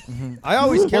 dude. I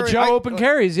always carry. Well, Joe open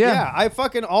carries, yeah. Yeah, I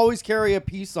fucking always carry a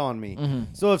piece on me.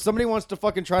 So if somebody wants to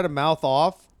fucking try to mouth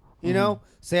off, you know,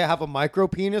 say I have a micro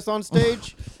penis on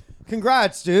stage,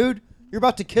 congrats, dude. You're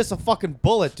about to kiss a fucking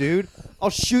bullet, dude. I'll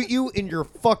shoot you in your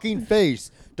fucking face.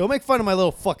 Don't make fun of my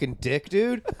little fucking dick,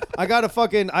 dude. I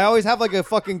always have like a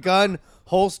fucking gun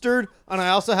holstered, and I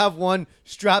also have one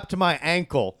strapped to my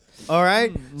ankle. All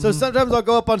right? So sometimes I'll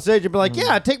go up on stage and be like,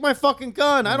 yeah, take my fucking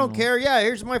gun. I don't care. Yeah,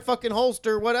 here's my fucking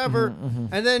holster, whatever.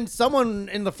 And then someone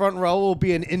in the front row will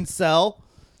be an incel,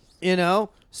 you know,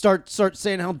 start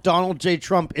saying how Donald J.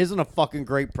 Trump isn't a fucking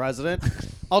great president.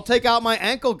 I'll take out my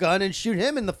ankle gun and shoot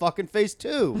him in the fucking face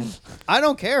too. I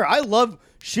don't care. I love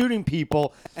shooting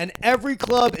people, and every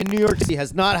club in New York City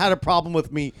has not had a problem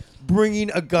with me bringing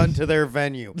a gun to their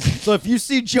venue. So if you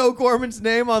see Joe Gorman's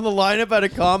name on the lineup at a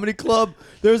comedy club,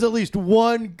 there's at least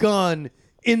one gun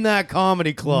in that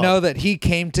comedy club. Know that he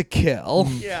came to kill.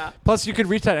 Yeah. Plus, you could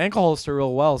reach that ankle holster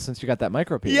real well since you got that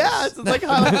micro penis. Yeah, it's like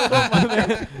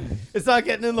it's not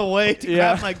getting in the way to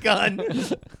grab my gun.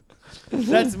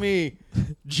 That's me,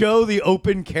 Joe, the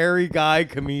open carry guy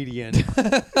comedian.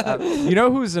 You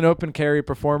know who's an open carry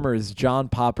performer is John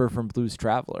Popper from Blues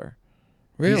Traveler.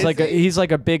 Really? He's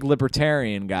like a big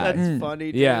libertarian guy. That's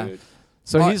funny, dude. Yeah.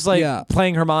 So he's like yeah.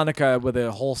 playing harmonica with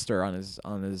a holster on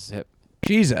his hip.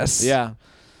 Jesus. Yeah.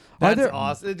 That's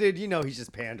awesome, dude. You know he's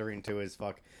just pandering to his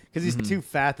fuck because he's too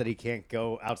fat that he can't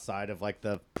go outside of like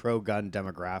the pro-gun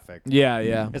demographic. Yeah,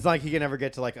 yeah. It's not like he can ever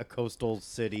get to like a coastal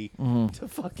city to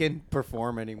fucking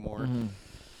perform anymore.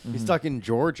 He's stuck in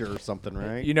Georgia or something,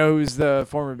 right? You know who's the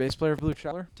former bass player of Blues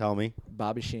Traveler? Tell me.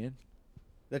 Bobby Sheehan.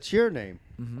 That's your name.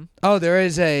 Oh, there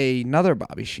is another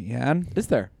Bobby Sheehan. Is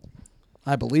there?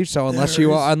 I believe so,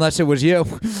 unless it was you.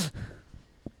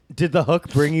 Did the hook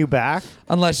bring you back?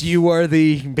 Unless you were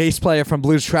the bass player from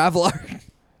Blues Traveler.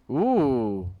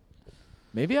 Ooh.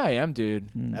 Maybe I am, dude.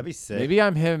 That'd be sick. Maybe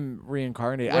I'm him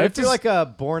reincarnated. I feel like a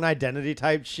Born Identity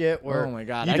type shit where oh my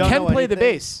god, you I don't can know play the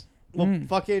anything. bass. Well,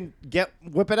 fucking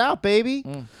whip it out, baby.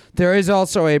 There is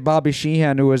also a Bobby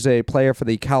Sheehan who was a player for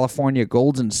the California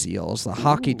Golden Seals, the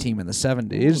hockey team in the 70s.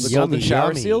 The Yummy, Golden Shower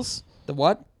yummy. Seals? The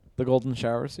what? The Golden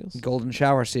Shower Seals? Golden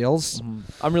Shower Seals.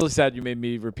 I'm really sad you made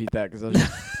me repeat that because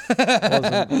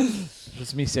I was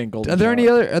just me saying Golden Are there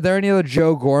Shower. any other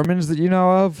Joe Gormans that you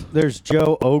know of? There's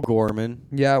Joe O'Gorman.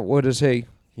 Yeah, what is he?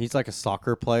 He's like a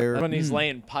soccer player. When he's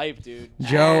laying pipe, dude.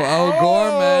 Joe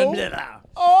O'Gorman.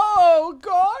 Oh,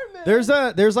 Gorman.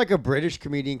 There's like a British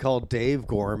comedian called Dave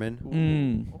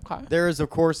Gorman. Okay. There is of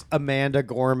course Amanda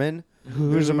Gorman.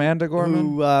 Who's Amanda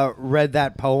Gorman? Who read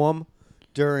that poem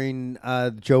during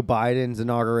Joe Biden's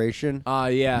inauguration.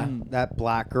 Yeah. That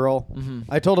black girl.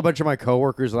 I told a bunch of my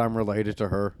coworkers that I'm related to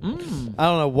her. I don't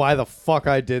know why the fuck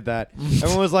I did that.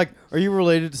 Everyone was like, "Are you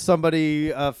related to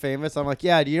somebody famous?" I'm like,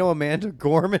 "Yeah." Do you know Amanda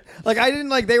Gorman? Like, I didn't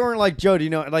like. They weren't like, "Joe, do you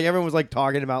know?" Like, everyone was like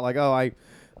talking about like, "Oh,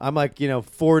 I'm like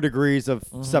 4 degrees of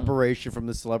separation from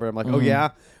this celebrity." I'm like, "Oh yeah."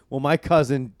 Well, my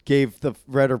cousin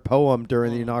read her poem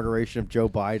during the inauguration of Joe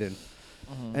Biden.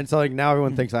 And so like now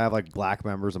everyone thinks I have like black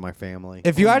members of my family.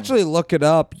 If you actually look it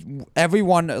up,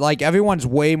 everyone's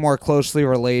way more closely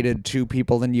related to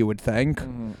people than you would think.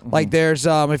 Like there's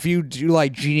if you do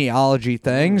like genealogy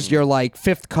things, you're like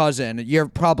fifth cousin. You're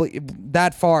probably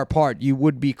that far apart. You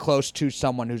would be close to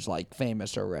someone who's like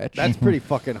famous or rich. That's pretty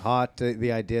fucking hot.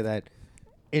 The idea that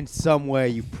in some way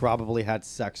you probably had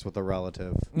sex with a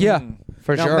relative. yeah,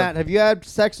 for Now, sure. Matt, have you had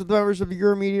sex with members of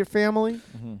your immediate family?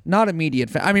 Not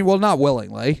immediate. I mean, well, not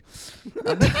willingly.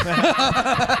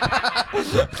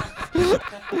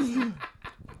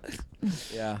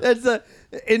 Yeah. That's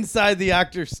inside the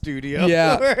actor's studio.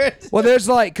 Yeah. Well, there's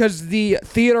like, because the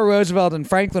Theodore Roosevelt and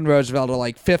Franklin Roosevelt are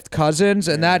like fifth cousins,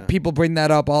 and that people bring that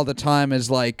up all the time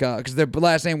as like, because their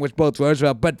last name was both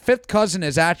Roosevelt. But fifth cousin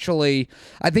is actually,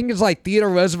 I think it's like Theodore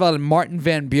Roosevelt and Martin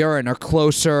Van Buren are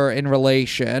closer in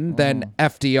relation than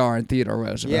FDR and Theodore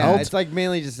Roosevelt. Yeah, it's like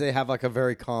mainly just they have like a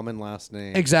very common last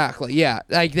name. Exactly, yeah.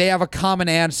 Like they have a common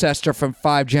ancestor from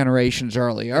 5 generations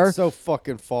earlier. It's so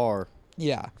fucking far.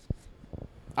 Yeah.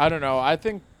 I don't know. I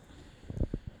think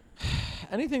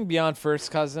Anything beyond first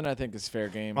cousin, I think is fair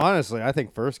game. Honestly, I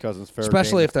think first cousin's fair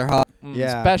Especially game. if they're hot.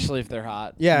 Yeah. Especially if they're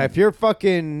hot. Yeah, if your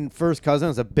fucking first cousin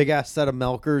has a big ass set of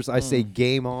milkers, I say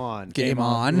game on. Game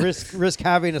on. Risk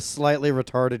having a slightly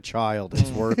retarded child. It's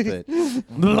worth it.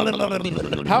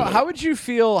 How would you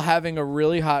feel having a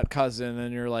really hot cousin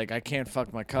and you're like, I can't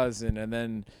fuck my cousin, and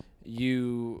then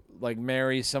you like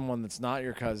marry someone that's not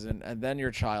your cousin, and then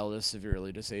your child is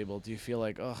severely disabled? Do you feel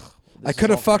like, ugh? I could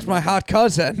have fucked my hot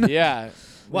cousin. Yeah.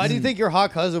 Why do you think your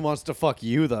hot cousin wants to fuck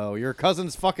you though? Your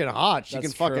cousin's fucking hot. She That's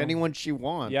can fuck true. anyone she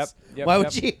wants. Yep, Why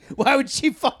would yep. she? Why would she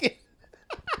fucking?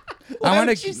 Why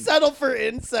wanna- would she settle for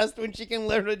incest when she can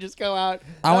literally just go out?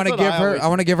 I want to give her. Always... I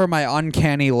want to give her my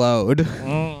uncanny load.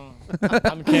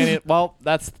 Uncanny. Well,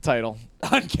 that's the title.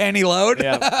 Uncanny load.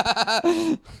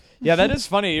 Yeah. Yeah, that is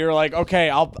funny. You're like, okay,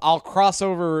 I'll cross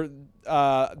over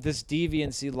this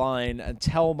deviancy line and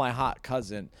tell my hot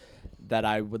cousin that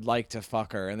I would like to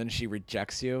fuck her, and then she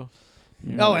rejects you.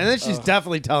 No, and then she's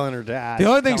definitely telling her dad. The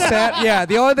only thing sad, yeah.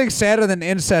 The only thing sadder than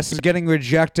incest is getting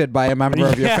rejected by a member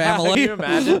of your Can family. you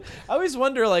imagine? I always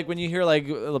wonder, like, when you hear like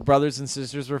brothers and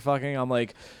sisters were fucking, I'm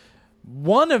like,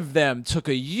 one of them took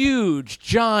a huge,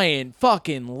 giant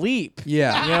fucking leap.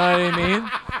 Yeah. You know what I mean?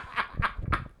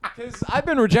 Because I've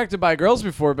been rejected by girls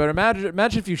before, but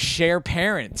imagine if you share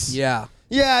parents. Yeah.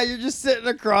 Yeah, you're just sitting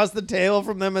across the table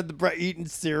from them at the eating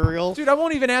cereal. Dude, I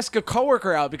won't even ask a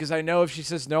coworker out because I know if she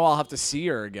says no, I'll have to see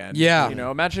her again. Yeah. You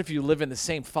know, imagine if you live in the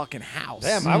same fucking house.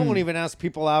 Damn, I won't even ask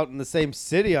people out in the same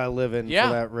city I live in Yeah.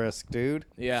 for that risk, dude.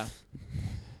 Yeah.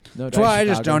 No, That's why I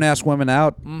just don't ask women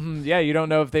out. Yeah, you don't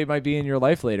know if they might be in your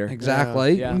life later.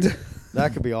 Exactly. Yeah.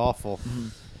 That could be awful.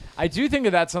 I do think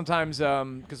of that sometimes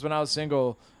because when I was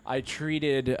single, I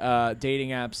treated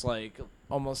dating apps like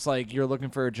almost like you're looking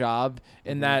for a job,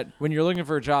 in that when you're looking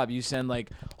for a job, you send like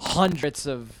hundreds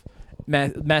of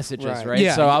messages, right?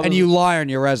 Yeah. So I was, and you lie on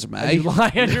your resume. and you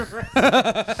lie on your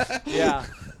yeah.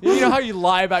 You know how you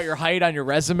lie about your height on your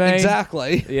resume?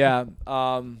 Exactly. Yeah.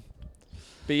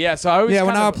 But yeah, so I always Yeah,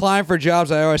 when kind I'm of- applying for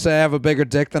jobs, I always say I have a bigger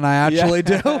dick than I actually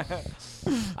do.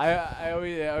 I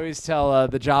always tell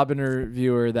the job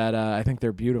interviewer that I think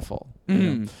they're beautiful. You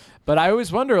know? But I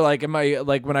always wonder, like, am I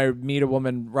like when I meet a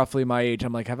woman roughly my age,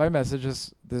 I'm like, have I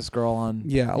messaged this girl on?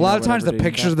 Yeah, a lot of times the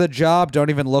pictures of the job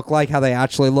don't even look like how they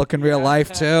actually look in real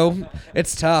life, too.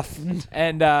 It's tough.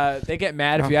 And they get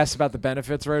mad if you ask about the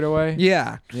benefits right away.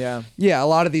 Yeah. Yeah. Yeah, a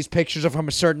lot of these pictures are from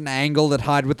a certain angle that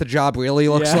hide what the job really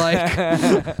looks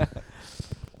like.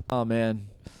 Oh man.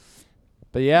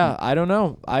 But yeah, I don't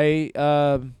know.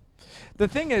 The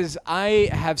thing is, I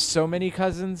have so many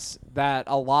cousins that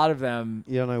a lot of them.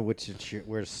 You don't know where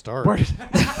to start.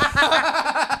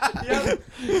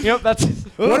 Yep, that's.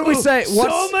 What do we say?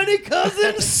 So many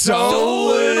cousins, So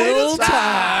little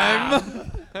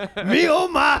time. Me oh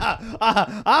my!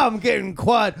 I'm getting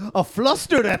quite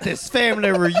flustered at this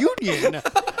family reunion.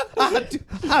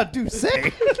 I do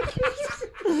say.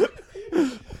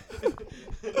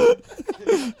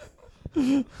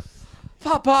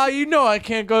 Papa, you know I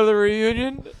can't go to the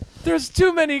reunion. There's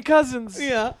too many cousins.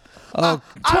 Yeah. Oh,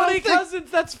 20 cousins,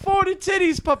 that's 40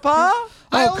 titties, Papa.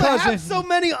 I only cousin. have so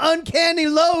many uncanny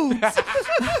loads.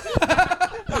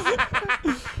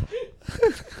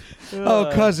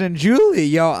 oh, cousin Julie,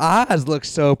 your eyes look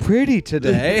so pretty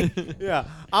today. Yeah.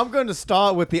 I'm going to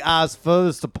start with the eyes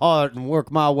furthest apart and work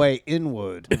my way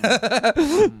inward.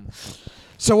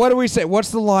 So what do we say? What's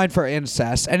the line for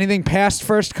incest? Anything past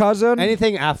first cousin?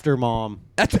 Anything after mom.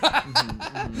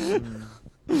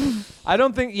 I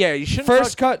don't think. Yeah, you shouldn't.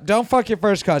 First don't fuck your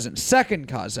first cousin. Second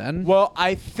cousin. Well,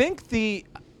 I think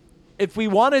if we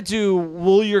want to do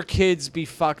will your kids be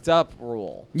fucked up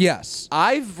rule, Yes.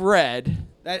 I've read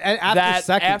After that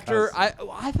second after cousin.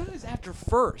 I thought it was after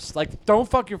first. Like, don't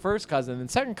fuck your first cousin,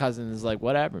 and second cousin is like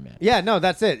whatever, man. Yeah, no,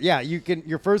 that's it. Yeah, you can.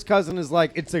 Your first cousin is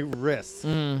like it's a risk.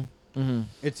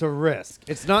 It's a risk.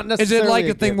 It's not Is necessarily. it like a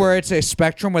thing given. where it's a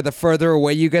spectrum where the further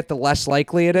away you get, the less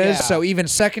likely it is? Yeah. So even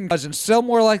second cousin still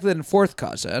more likely than fourth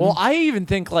cousin. Well, I even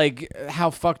think like how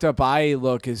fucked up I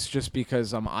look is just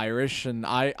because I'm Irish, and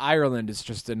Ireland is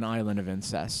just an island of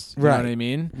incest. You know Right. what I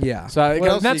mean? Yeah. So What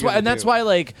else and that's are you why, gonna and that's do? why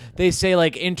like they say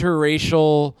like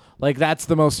interracial, like that's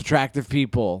the most attractive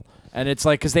people, and it's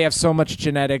like because they have so much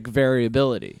genetic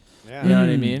variability. Yeah. You know what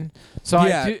I mean? So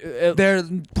yeah, I do, they're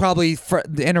probably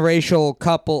the interracial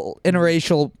couple.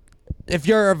 Interracial. If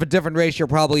you're of a different race, you're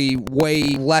probably way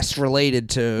less related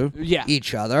to Yeah.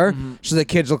 each other. So the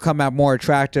kids will come out more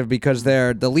attractive because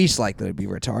they're the least likely to be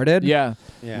retarded. yeah.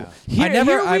 Yeah. Here, I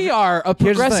never- here we I've- are, a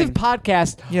here's the progressive thing.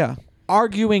 podcast. Yeah.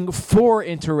 arguing for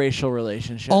interracial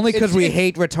relationships. Only because we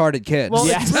hate retarded kids. Well,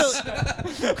 Yes.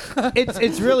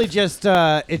 it's really just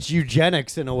it's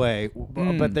eugenics in a way,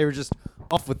 but they were just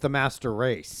off with the master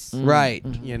race. right.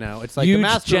 You know, it's like Huge the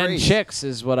master gen race. chicks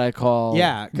is what I call.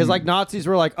 Yeah, because like Nazis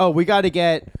were like, oh, we got to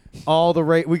get all the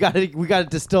we got to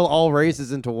distill all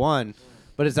races into one,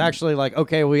 but it's actually like,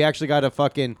 okay, we actually got to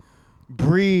fucking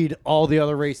breed all the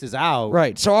other races out.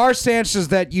 Right. So our stance is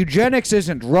that eugenics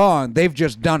isn't wrong. They've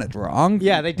just done it wrong.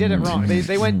 Yeah, they did it wrong.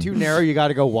 They went too narrow. You got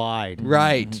to go wide.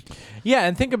 Right. Yeah,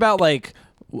 and think about like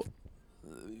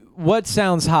what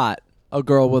sounds hot? A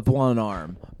girl with one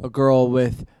arm, a girl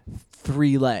with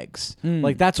 3 legs.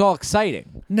 Like that's all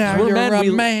exciting. Now We're you're men,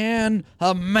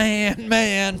 a we-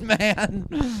 man, man.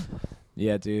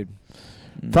 Yeah, dude.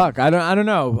 Fuck, I don't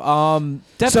know.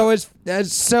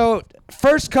 So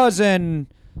first cousin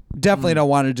definitely don't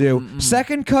want to do.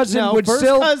 Second cousin No, would first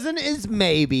still cousin is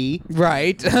maybe.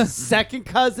 right. Second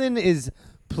cousin is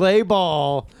play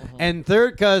ball, and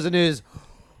third cousin is.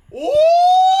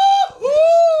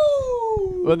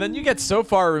 Well, then you get so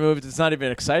far removed, it's not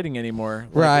even exciting anymore.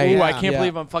 Like, Right. Ooh, I Yeah. can't Yeah.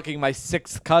 believe I'm fucking my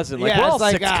 6th cousin. Like, Yeah, we're all it's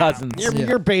like, 6 cousins.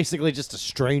 You're basically just a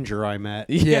stranger I met.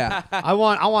 Yeah. I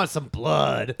want some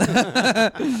blood.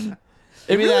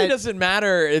 It really doesn't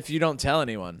matter if you don't tell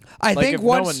anyone. I like, think if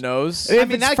once- no one knows. If I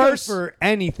mean, it's that first- goes for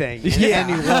anything and Yeah.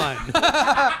 anyone.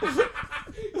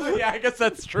 Yeah, I guess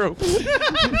that's true.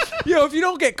 If you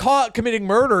don't get caught committing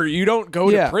murder, you don't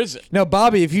go to prison. No,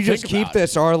 Bobby, if you just Think keep about it.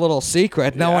 this our little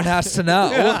secret, no one has to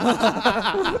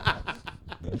know.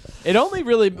 It only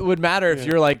really would matter if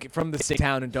you're like from the same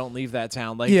town and don't leave that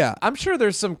town. Like, Yeah. I'm sure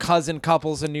there's some cousin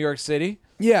couples in New York City.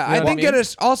 Yeah, You know I what think I mean?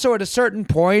 also at a certain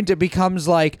point it becomes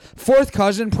like fourth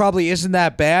cousin probably isn't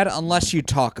that bad unless you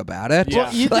talk about it.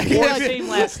 Yeah. you think Or like- same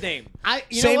last name.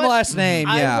 You know Same what? last name,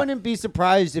 yeah. I wouldn't be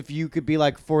surprised if you could be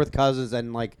like fourth cousins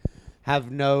and like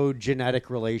have no genetic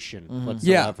relation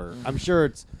whatsoever. I'm sure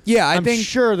it's. Yeah, I'm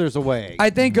sure there's a way. I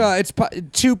think it's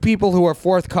 2 people who are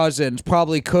fourth cousins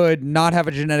probably could not have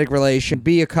a genetic relation,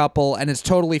 be a couple, and it's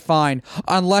totally fine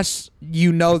unless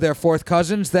you know they're fourth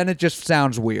cousins. Then it just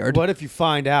sounds weird. What if you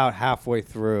find out halfway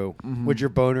through? Would your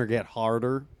boner get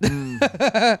harder?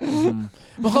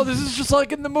 Well, this is just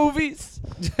like in the movies.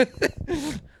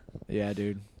 Yeah,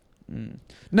 dude.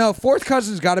 No, fourth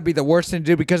cousin's got to be the worst thing to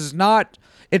do because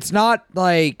it's not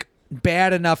like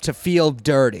bad enough to feel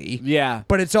dirty. Yeah.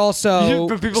 But it's also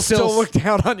But people still look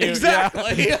down on you.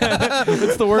 Exactly. Yeah.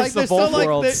 It's the worst they're of both still like,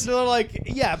 worlds. they're like,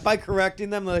 yeah, by correcting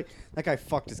them, like, that guy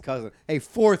fucked his cousin. Hey,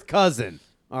 fourth cousin.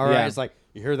 All right. Yeah. It's like,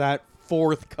 you hear that?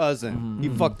 Fourth cousin. He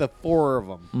fucked the 4 of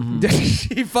them.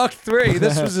 He fucked 3.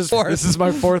 This was his fourth. This is my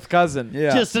 4th cousin.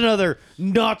 Yeah. Just another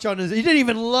notch on his. He didn't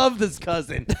even love this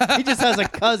cousin. He just has a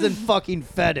cousin fucking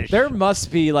fetish. There must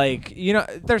be like,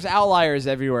 there's outliers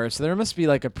everywhere. So there must be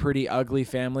like a pretty ugly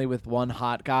family with one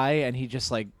hot guy and he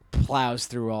just like plows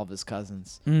through all of his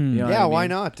cousins. You know what yeah, I why mean?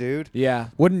 not, dude? Yeah.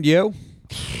 Wouldn't you?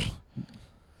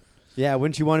 Yeah,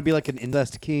 wouldn't you want to be like an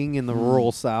incest king in the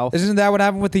rural South? Isn't that what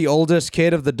happened with the oldest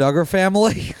kid of the Duggar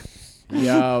family?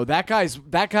 Yo, that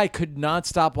guy could not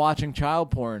stop watching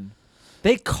child porn.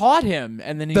 They caught him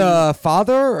and then he The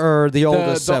father or the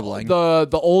oldest the, sibling?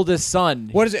 The oldest son.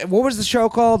 What is it? What was the show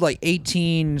called? Like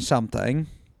 18 something.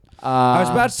 I was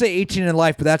about to say 18 in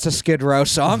Life, but that's a Skid Row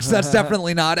song, so that's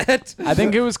definitely not it. I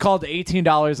think it was called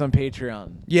 $18 on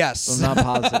Patreon. Yes. I'm not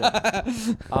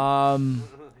positive.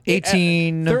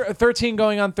 18. 13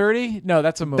 going on 30? No,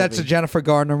 that's a movie. That's a Jennifer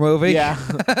Garner movie. Yeah.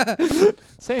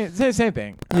 same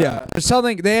thing. Yeah.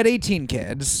 Something. They had 18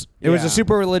 kids. It was Yeah. a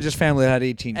super religious family that had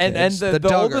 18 And kids.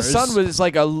 the oldest son was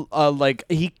like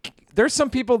there's some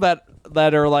people that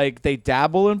are like they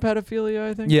dabble in pedophilia,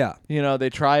 I think. Yeah. They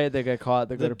try it, they get caught,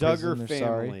 they go The to prison, Duggar they're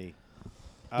sorry. family.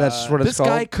 That's what it's This called.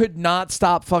 guy could not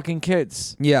stop fucking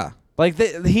kids. Yeah. Like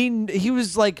he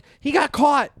was like he got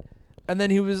caught and then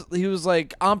he was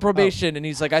like on probation and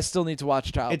he's like I still need to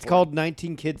watch child It's porn. called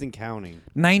 19 Kids and Counting.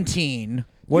 19. You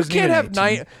Wasn't can't even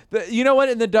have 18. you know what?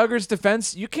 In the Duggars'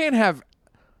 defense, you can't have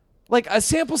like a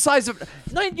sample size of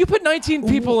you put 19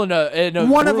 people in a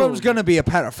One of room. them's going to be a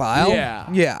pedophile. Yeah.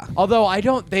 Yeah. Although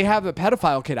they have a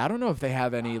pedophile kid. I don't know if they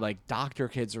have any like doctor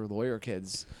kids or lawyer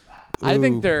kids. I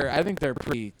think they're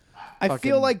pretty. I feel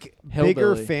fucking like bigger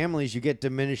hillbilly. families, you get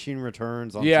diminishing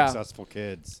returns on Yeah. successful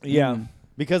kids. Yeah.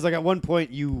 Because like at one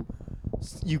point you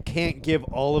can't give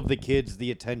all of the kids the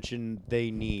attention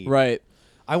they need. Right.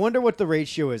 I wonder what the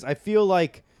ratio is. I feel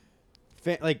like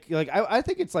I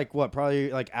think it's like what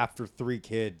probably like after 3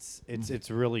 kids it's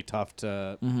really tough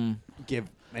to give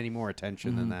any more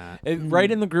attention than that.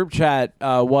 Write in the group chat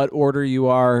what order you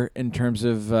are in terms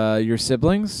of your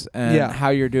siblings and how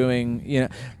you're doing. You know,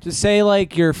 just say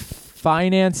like your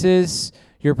finances,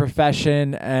 your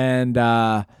profession, and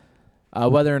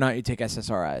whether or not you take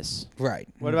SSRIs. Right.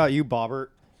 What about you, Bobbert?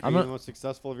 Are I'm you a- the most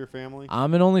successful of your family?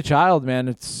 I'm an only child, man.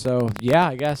 It's so yeah,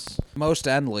 I guess. Most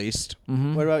and least.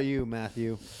 What about you,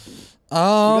 Matthew? You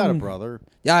got a brother.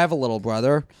 Yeah, I have a little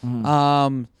brother.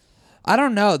 I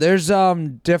don't know. There's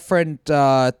different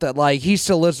like he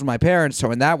still lives with my parents, so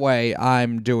in that way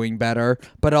I'm doing better.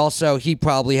 But also he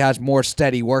probably has more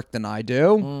steady work than I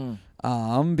do.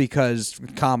 Because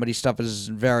comedy stuff is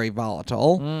very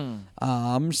volatile.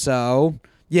 So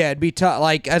yeah, it'd be tough.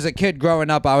 Like as a kid growing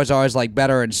up, I was always like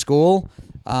better in school.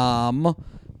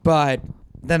 But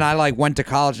then I like went to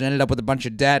college and ended up with a bunch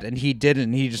of debt, and he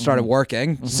didn't. He just started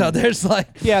working. So there's like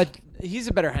Yeah, he's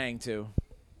a better hang too.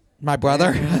 my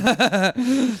brother.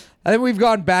 I think we've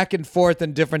gone back and forth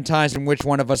in different times in which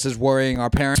one of us is worrying our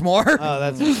parents more. Oh,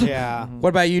 that's yeah. What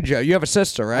about you, Joe? You have a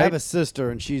sister, right? I have a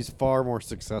sister, and she's far more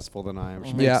successful than I am.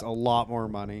 She Yeah. makes a lot more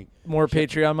money, More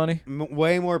Patreon money.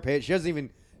 way more paid. She doesn't even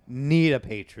need a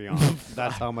Patreon.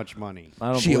 That's how much money.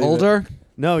 I don't she believe it. older?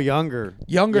 No, younger.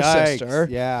 Younger Yikes, sister.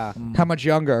 Yeah. How much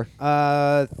younger?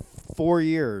 4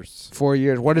 years. 4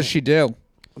 years. What does she do?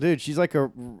 Dude, she's like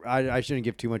a. I shouldn't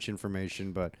give too much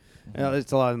information, but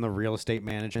it's a lot in the real estate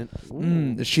management.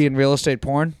 Is she in real estate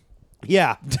porn?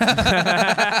 Yeah.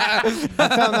 I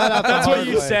found that out. That's the what hard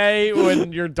you way. say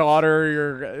when your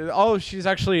daughter, she's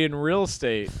actually in real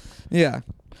estate. Yeah.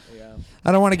 Yeah.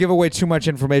 I don't want to give away too much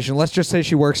information. Let's just say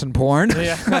she works in porn.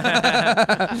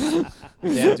 Yeah.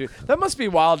 Yeah, dude. That must be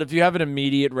wild if you have an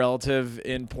immediate relative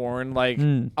in porn, like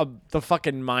the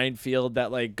fucking minefield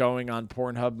that like going on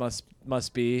Pornhub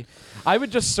must be. I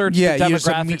would just search Yeah, the you just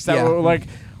demographics that yeah. were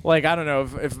like I don't know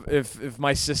if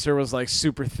my sister was like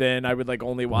super thin, I would like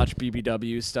only watch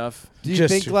BBW stuff. Do you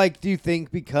Just-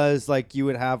 think because like you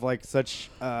would have like such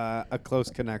a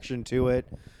close connection to it,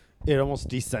 it almost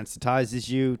desensitizes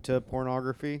you to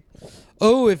pornography?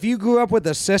 Oh, if you grew up with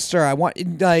a sister, I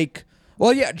want like.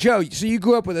 Well, yeah, Joe. So you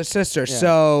grew up with a sister,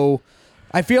 so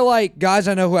I feel like guys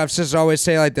I know who have sisters always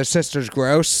say like their sister's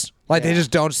gross. Like they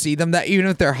just don't see them that even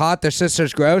if they're hot, their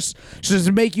sister's gross. So does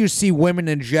it make you see women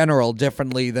in general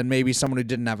differently than maybe someone who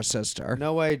didn't have a sister?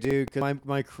 No way, dude. 'Cause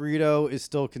my credo is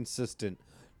still consistent.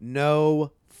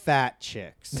 No fat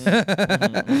chicks.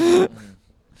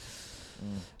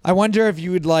 I wonder if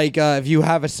you would like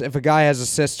if a guy has a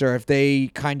sister, if they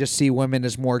kind of see women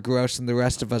as more gross than the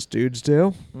rest of us dudes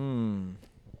do.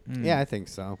 Yeah, I think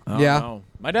so. I don't Yeah. know.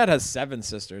 My dad has 7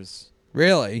 sisters.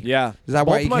 Really? Yeah. Is that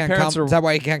why Both you my can't parents come? are- Is that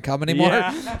why you can't come anymore?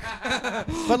 Yeah.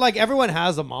 But like everyone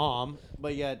has a mom,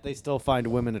 but yet they still find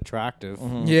women attractive.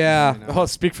 Yeah. You know? Oh,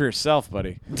 speak for yourself,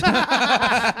 buddy.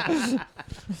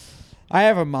 I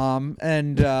have a mom,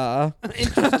 and Wow,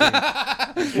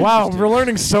 we're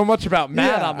learning so much about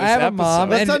Matt Yeah, on this I have a episode. mom,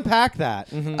 Let's and- unpack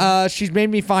that. she's made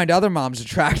me find other moms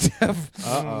attractive.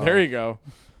 There you go.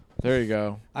 There you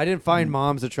go. I didn't find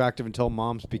moms attractive until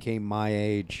moms became my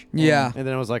age. Yeah. And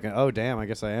then I was like, oh damn, I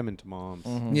guess I am into moms.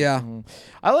 Yeah.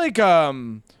 I like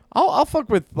I'll fuck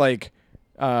with like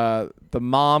the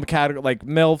mom category, like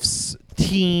MILFs,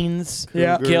 teens,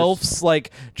 Yeah. gilfs,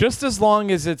 like just as long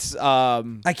as it's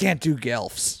I can't do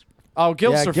gilfs. gilfs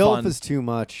yeah, are gilf fun. is too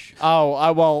much.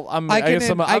 I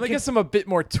guess I'm a bit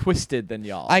more twisted than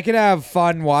y'all. I could have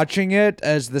fun watching it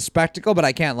as the spectacle, but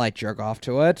I can't like jerk off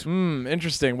to it.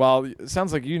 Interesting. Well, it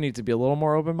sounds like you need to be a little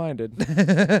more open-minded.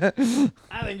 I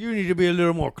think you need to be a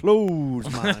little more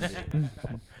closed-minded.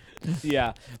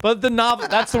 Yeah, but the novel,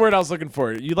 that's the word I was looking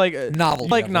for. You like Novelty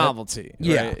like of it. novelty.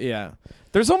 Yeah. Right? Yeah.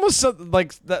 There's almost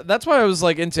like that's why I was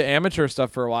like into amateur stuff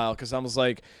for a while, because I was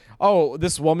like, oh,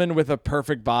 this woman with a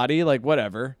perfect body, like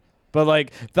whatever. But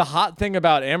like the hot thing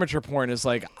about amateur porn is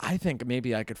like, I think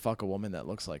maybe I could fuck a woman that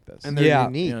looks like this. And they're Yeah.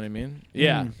 unique. You know what I mean?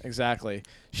 Yeah, exactly.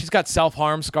 She's got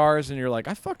self-harm scars, and you're like,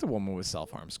 I fucked a woman with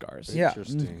self-harm scars. Yeah.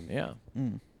 Interesting. Yeah.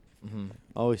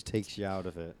 Always takes you out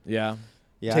of it. Yeah.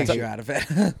 Yeah, Takes I, you out of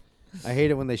it. I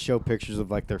hate it when they show pictures of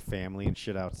like their family and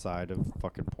shit outside of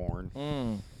fucking porn.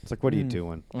 It's like, what are you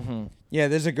doing? Yeah,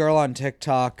 there's a girl on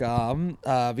TikTok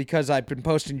because I've been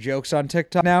posting jokes on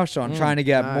TikTok now, so I'm trying to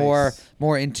get Nice.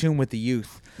 more in tune with the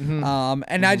youth. And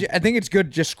I think it's good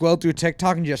to just scroll through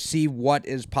TikTok and just see what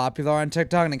is popular on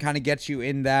TikTok, and it kind of gets you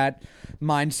in that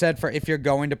mindset for if you're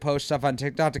going to post stuff on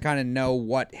TikTok to kind of know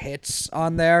what hits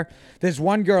on there. There's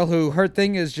one girl who her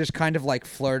thing is just kind of like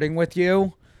flirting with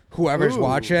you, whoever's Ooh.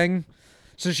 watching.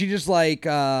 So she just like,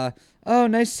 oh,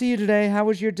 nice to see you today. How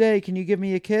was your day? Can you give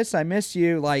me a kiss? I miss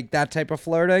you. Like that type of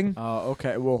flirting.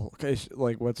 Okay. Well, okay.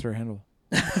 Like, what's her handle?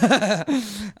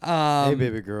 Hey,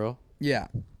 baby girl. Yeah.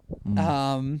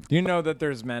 You know that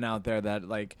there's men out there that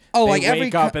like Oh, they like every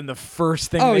wake up and the first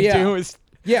thing Oh, they yeah. do is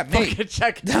Yeah, me. fucking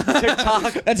check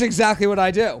TikTok. That's exactly what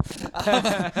I do.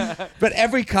 But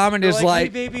every comment is Hey,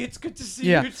 like, baby, it's good to see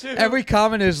yeah. you too. Every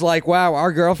comment is like, wow,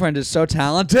 our girlfriend is so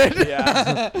talented.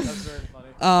 yeah, that's very funny.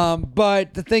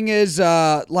 But the thing is,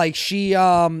 like she,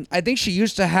 I think she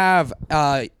used to have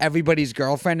everybody's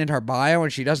girlfriend in her bio,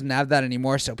 and she doesn't have that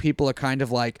anymore. So people are kind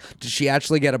of like, does she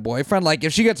actually get a boyfriend? Like,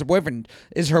 if she gets a boyfriend,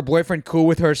 is her boyfriend cool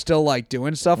with her still like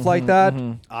doing stuff like that?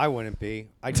 I wouldn't be.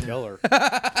 I'd kill her.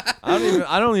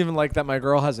 I don't even like that my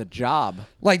girl has a job.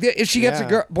 Like, if she gets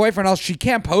Yeah. a boyfriend, else she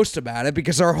can't post about it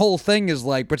because her whole thing is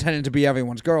like pretending to be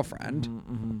everyone's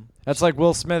girlfriend. That's like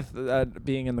Will Smith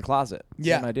being in the closet.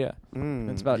 Yeah. Same idea.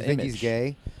 It's about You think image. he's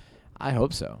gay? I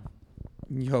hope so.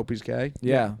 You hope he's gay.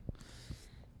 Yeah.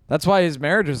 That's why his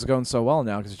marriage is going so well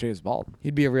now, because Jay's bald.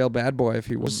 He'd be a real bad boy if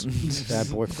he was. Bad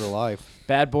boy for life.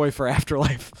 Bad boy for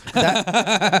afterlife.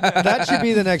 That should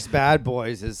be the next Bad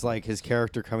Boys. Is like his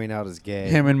character coming out as gay,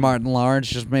 Him and Martin Lawrence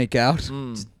just make out.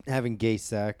 having gay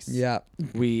sex. Yeah.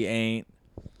 We ain't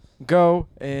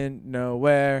going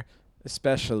nowhere,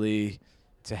 especially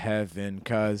to heaven,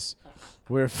 cause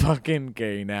we're fucking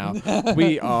gay now.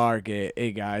 We are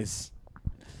gay, guys.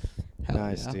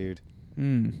 Nice, yeah. dude.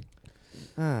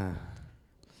 Mm.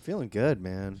 Feeling good,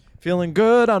 man. Feeling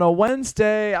good on a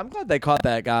Wednesday. I'm glad they caught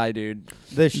that guy, dude.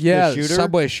 The Yeah, shooter.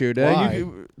 subway shooter. Why?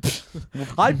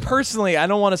 I personally, I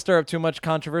don't want to stir up too much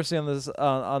controversy on this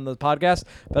on the podcast,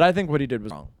 but I think what he did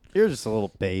was wrong. You're just a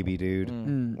little baby, dude.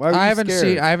 Why were I you haven't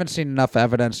scared? seen enough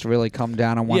evidence to really come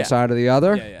down on one Yeah. side or the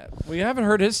other. Yeah. We haven't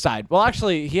heard his side. Well,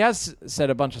 actually, he has said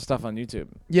a bunch of stuff on YouTube.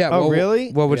 Yeah. Oh, well,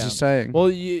 really? What was Yeah. he saying?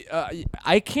 Well,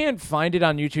 I can't find it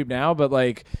on YouTube now, but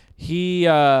like he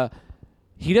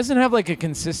doesn't have like a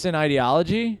consistent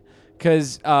ideology,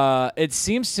 because it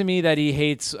seems to me that he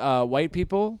hates white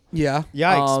people. yeah.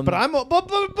 Yikes! But I'm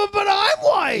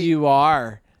white. You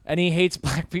are, and he hates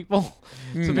black people.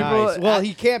 So people, Nice. Well,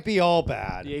 he can't be all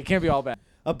bad. yeah, he can't be all bad.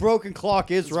 A broken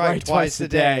clock is It's right twice a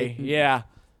day. Yeah.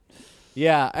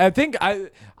 Yeah, I think I'm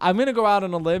gonna go out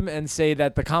on a limb and say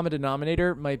that the common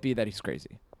denominator might be that he's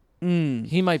crazy.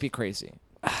 He might be crazy.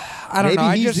 I don't Maybe know.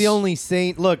 I he's just, the only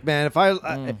saint. Look, man,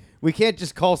 if we can't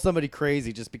just call somebody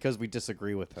crazy just because we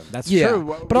disagree with him. That's Yeah,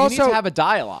 true. but we also- need to have a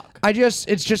dialogue.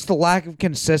 it's just the lack of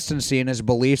consistency in his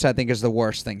beliefs. I think is the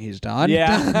worst thing he's done.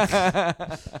 Yeah.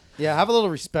 Yeah, have a little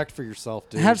respect for yourself,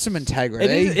 dude. Have some integrity.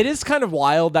 It is kind of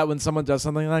wild that when someone does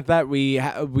something like that, we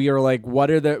are like, what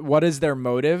is their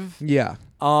motive? Yeah.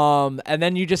 And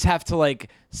then you just have to like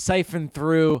siphon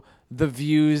through the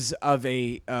views of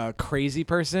a crazy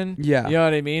person. Yeah. You know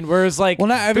what I mean? Whereas like Well,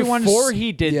 not everyone's- before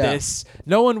he did yeah. this,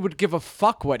 no one would give a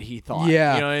fuck what he thought.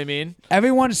 Yeah. You know what I mean?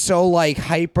 Everyone's so like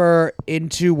hyper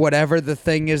into whatever the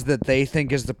thing is that they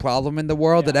think is the problem in the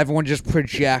world that everyone just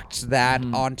projects that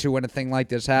onto when a thing like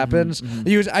this happens.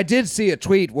 I did see a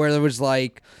tweet where there was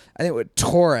like, I think it was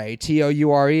Toure,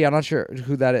 Toure. I'm not sure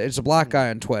who that is. It's a black guy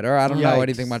on Twitter. I don't know Yikes.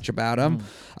 anything much about him.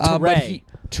 Toure.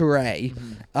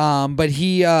 Toure. But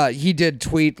he did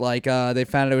tweet like they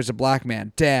found out it was a black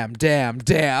man. Damn.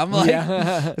 Like,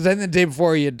 Yeah. then the day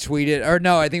before he had tweeted, or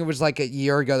no, I think it was like a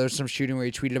year ago. There was some shooting where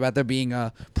he tweeted about there being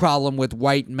a problem with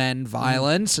white men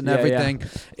violence and Yeah, everything.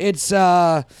 It's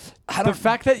The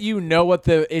fact that you know what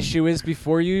the issue is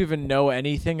before you even know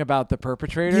anything about the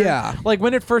perpetrator. Yeah. Like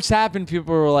when it first happened,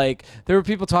 people were like, there were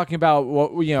people talking about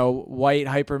white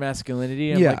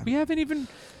hypermasculinity. And Yeah. I'm like, we haven't even.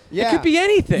 Yeah. It could be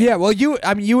anything. Yeah, well, you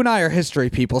and I are history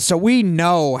people, so we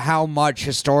know how much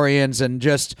historians and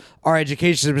just our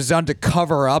education has done to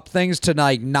cover up things to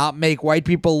like not make white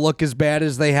people look as bad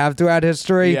as they have throughout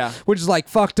history. Yeah. Which is like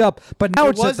fucked up. But now It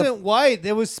it's at the- wasn't white.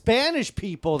 It was Spanish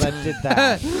people that did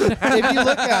that. If you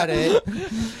look at it,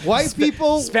 white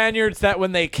people. Spaniards that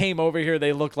when they came over here,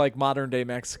 they looked like modern day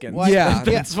Mexicans. White- Yeah.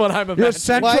 That's what I'm imagining.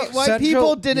 Central- White people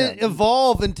Central- didn't yeah.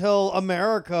 evolve until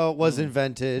America was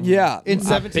invented. Yeah. in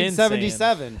I've been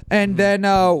 1777. And then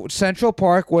Central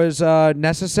Park was a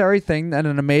necessary thing and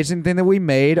an amazing thing that we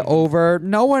made over.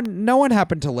 No one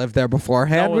happened to live there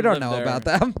beforehand. No We one don't know lived about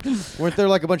there. them. Weren't there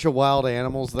like a bunch of wild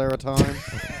animals there at a time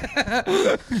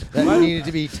that needed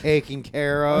to be taken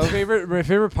care My of?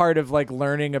 favorite part of like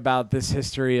learning about this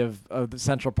history of the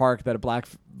Central Park that black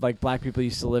people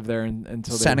used to live there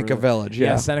until they Seneca were, Village,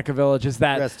 yeah. Seneca Village is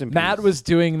that Rest in Matt peace. was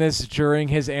doing this during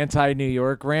his anti-New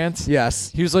York rant.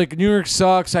 Yes. He was like, New York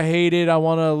sucks, I hate it, I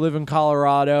want to live in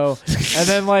Colorado. And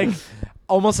then like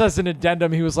almost as an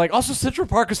addendum, he was like, also Central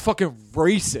Park is fucking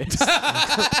racist.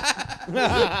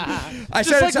 I Just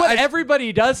said like it's, what I-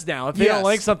 everybody does now. If they Yes. don't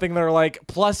like something, they're like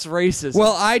plus racism.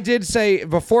 Well, I did say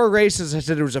before racist, I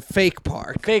said it was a fake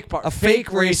park. Fake park. A fake Fake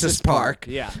racist racist park. park.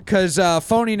 Yeah. Because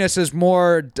phoniness is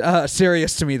more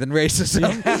serious to me than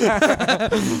racism.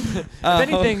 if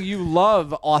anything, you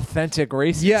love authentic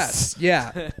racists. Yes,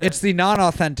 yeah. It's the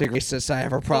non-authentic racists I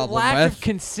have a The problem lack with. of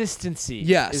consistency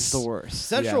Yes. is the worst.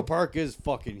 Central Yeah. Park is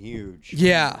fucking huge.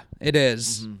 Yeah, it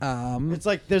is. It's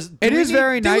like there's. It is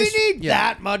very nice. Do we need Yeah.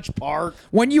 that much park?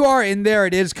 When you are in there,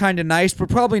 it is kind of nice, but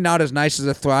probably not as nice as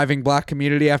a thriving black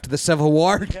community after the Civil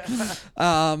War.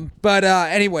 But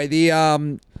anyway,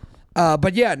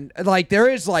 but yeah, like there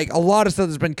is like a lot of stuff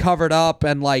that's been covered up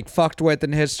and like fucked with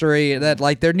in history that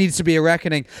like there needs to be a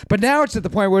reckoning. But now it's at the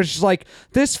point where it's just like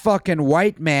this fucking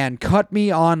white man cut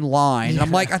me online.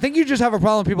 I'm like, I think you just have a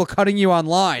problem with people cutting you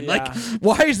online. Like,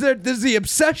 why is there's the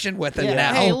obsession with it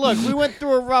now? Hey, look, we went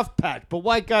through a rough patch, but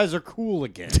white guys are cool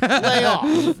again. Lay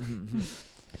off.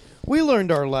 We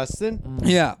learned our lesson.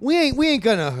 Yeah. We ain't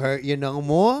gonna hurt you no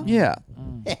more. Yeah.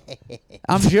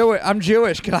 I'm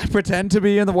Jewish. Can I pretend to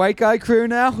be in the white guy crew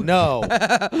now? No.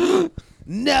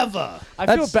 Never.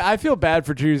 I feel bad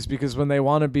for Jews because when they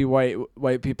want to be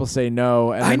white people say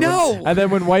no. And I then know. And then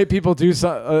when white people do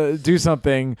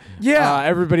something, Yeah.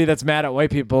 everybody that's mad at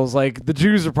white people is like the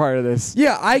Jews are part of this.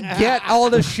 Yeah, I get all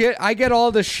the shit. I get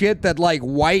all the shit that like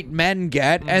white men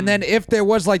get, and then if there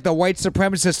was like the white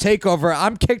supremacist takeover,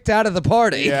 I'm kicked out of the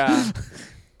party. Yeah.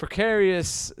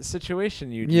 Precarious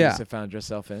situation you Yeah. Jews have found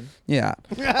yourself in. Yeah.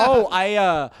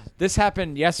 This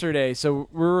happened yesterday. So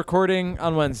we're recording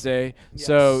on Wednesday.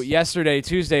 So yesterday,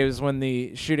 Tuesday, was when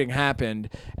the shooting happened,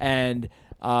 and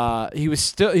he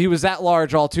was that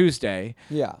large all Tuesday.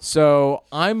 Yeah. So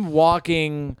I'm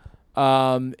walking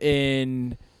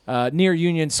in near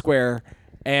Union Square,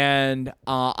 and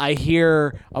I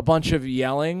hear a bunch of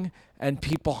yelling and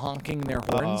people honking their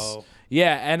horns. Uh-oh.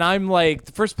 Yeah, and I'm like,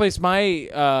 the first place my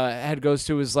head goes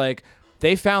to is like,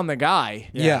 they found the guy.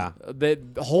 Yeah.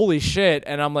 Holy shit.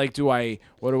 And I'm like,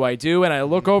 what do I do? And I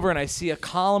look over and I see a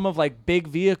column of like big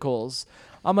vehicles.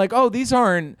 I'm like, oh, these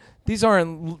aren't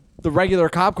the regular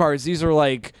cop cars. These are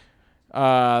like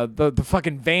the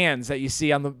fucking vans that you see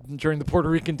during the Puerto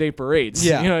Rican Day parades.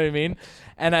 Yeah. You know what I mean?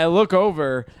 And I look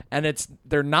over and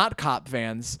they're not cop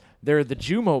vans. They're the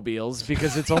Jew-mobiles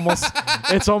because it's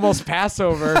almost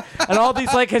Passover, and all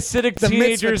these like Hasidic The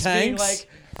teenagers mitzvah being tanks.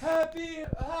 like,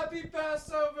 Happy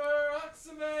Passover, Chag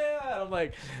Sameach." I'm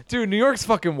like, dude, New York's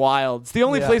fucking wild. It's the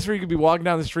only place where you could be walking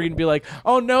down the street and be like,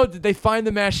 oh no, did they find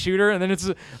the mass shooter? And then it's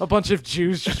a bunch of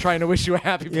Jews just trying to wish you a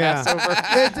happy Passover.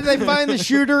 Did they find the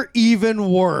shooter?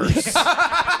 Even worse.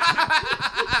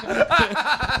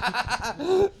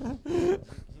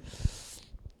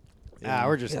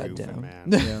 We're just goofing,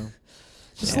 man.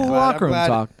 Just Yeah. a little locker room glad,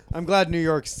 talk. I'm glad New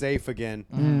York's safe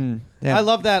again. Yeah. I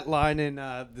love that line in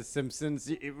The Simpsons.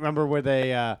 You remember where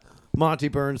they Monty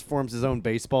Burns forms his own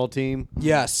baseball team?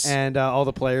 Yes. And all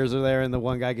the players are there, and the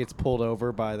one guy gets pulled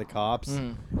over by the cops.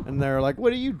 And they're like,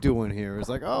 what are you doing here? It's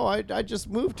like, oh, I just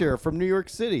moved here from New York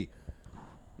City.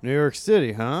 New York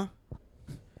City, huh?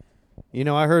 You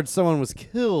know, I heard someone was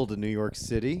killed in New York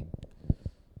City.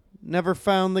 Never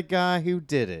found the guy who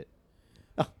did it.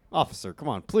 Oh, officer, come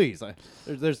on, please.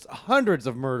 There's hundreds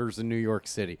of murders in New York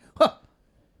City. Huh.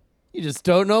 You just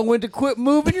don't know when to quit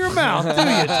moving your mouth, do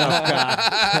you, tough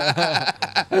guy?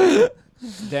 Damn.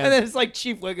 And then it's like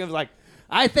Chief Wiggum's like,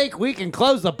 I think we can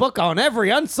close the book on every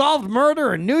unsolved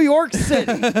murder in New York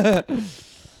City.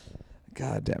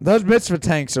 God damn. Those mitzvah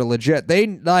tanks are legit.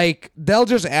 They'll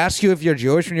just ask you if you're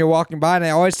Jewish when you're walking by, and I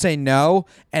always say no.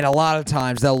 And a lot of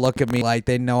times they'll look at me like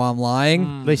they know I'm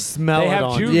lying. They smell They it have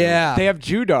on Jew- you. Yeah. They have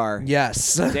Judar.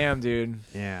 Yes. Damn, dude.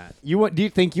 Yeah. Do you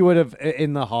think you would have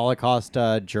in the Holocaust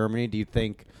Germany? Do you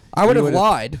think I would you have would've-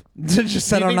 lied. Just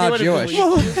said Do you I'm think they not would've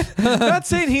Jewish. believed Not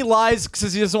saying he lies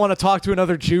because he doesn't want to talk to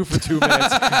another Jew for 2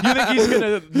 minutes. You think he's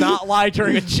gonna not lie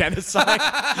during a genocide?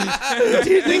 Do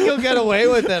you think he'll get away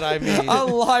with it? I mean, I'll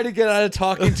lie to get out of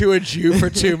talking to a Jew for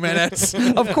 2 minutes.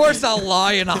 Of course I'll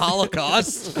lie in a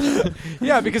Holocaust.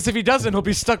 Yeah, because if he doesn't, he'll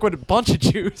be stuck with a bunch of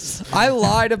Jews. I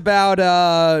lied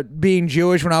about being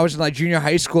Jewish when I was in like junior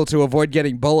high school to avoid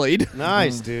getting bullied.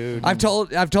 nice, dude. I've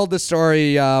told this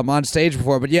story on stage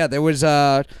before, but yeah, there was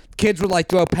kids would like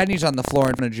throw pennies on the floor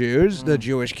in front of Jews, the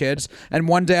Jewish kids. And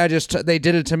one day they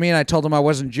did it to me, and I told them I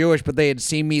wasn't Jewish, but they had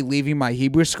seen me leaving my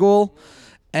Hebrew school.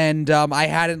 And I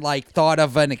hadn't like thought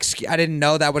of an excuse. I didn't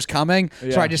know that was coming, so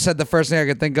Yeah. I just said the first thing I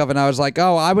could think of, and I was like,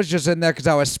 "Oh, I was just in there because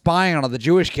I was spying on all the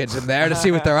Jewish kids in there to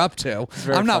see what they're up to.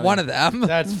 very I'm not funny. one of them."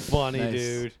 That's funny, Nice.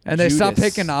 dude. And they stopped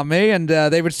Judas. picking on me, and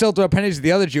they would still throw pennies to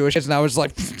the other Jewish kids, and I was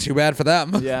like, "Too bad for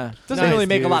them." Yeah. Doesn't Nice, really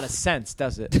make a dude. lot of sense,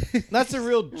 does it? That's a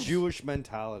real Jewish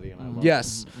mentality, and I love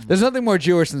Yes, there's nothing more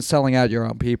Jewish than selling out your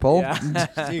own people. Yeah.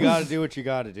 it. You got to do what you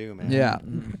got to do, man. Yeah.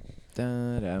 I I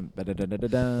don't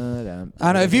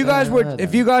know if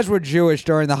you guys were Jewish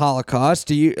during the Holocaust.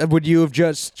 Would you have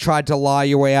just tried to lie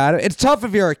your way out of it? It's tough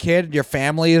if you're a kid and your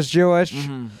family is Jewish.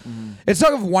 It's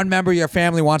tough if one member of your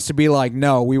family wants to be like,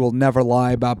 "No, we will never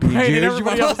lie about being Right, and Jewish."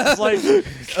 everybody else is like,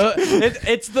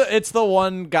 it's the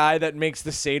one guy that makes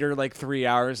the Seder like 3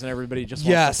 hours, and everybody just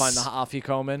wants Yes. to find the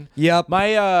afikomen. Yep.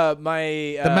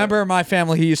 The The member of my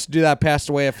family who used to do that passed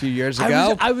away a few years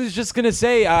ago. I was just gonna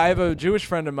say I have a Jewish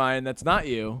friend of mine that's not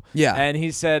you. Yeah. And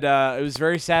he said it was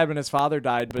very sad when his father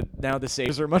died, but now the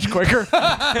Seders are much quicker.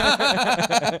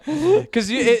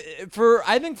 Because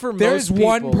I think for There's most people,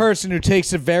 one person who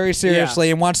takes it very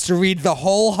seriously and wants to read the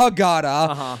whole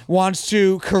Haggadah, wants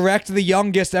to correct the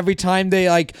youngest every time they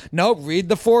nope, read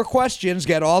the 4 questions,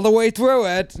 get all the way through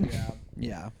it.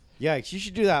 Yeah. Yikes, you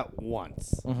should do that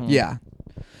once. Yeah.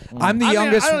 I'm the I mean,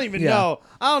 youngest. I don't even know.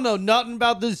 I don't know nothing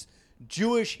about this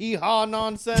Jewish hee-haw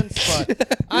nonsense,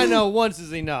 but I know once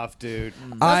is enough, dude.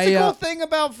 That's the cool thing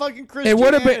about fucking It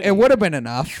Christianity. would have been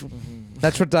enough.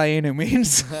 That's what Dianu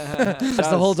means. That's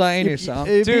the whole Dianu song.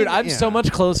 Dude, I'm so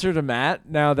much closer to Matt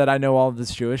now that I know all of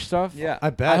this Jewish stuff. Yeah.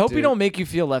 I bet. I hope we dude. don't make you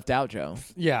feel left out, Joe.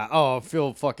 Yeah. Oh, I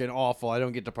feel fucking awful. I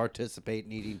don't get to participate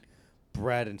in eating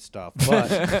bread and stuff.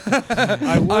 But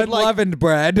I would like. Unleavened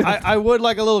bread. I would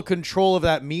like a little control of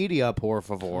that media, por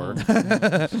favor.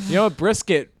 You know what?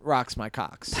 Brisket rocks my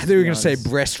cocks. I thought you were going to say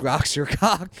breast rocks your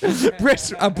cock.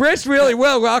 A breast really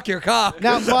will rock your cock.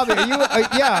 Now, Bobby, are you?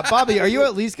 Bobby, are you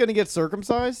at least gonna get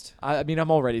circumcised? I mean,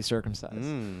 I'm already circumcised.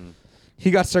 He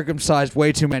got circumcised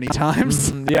way too many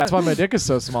times. Yeah, that's why my dick is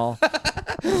so small.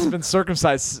 It's been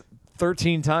circumcised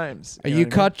 13 times. Are know you what I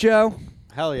mean? cut, Joe?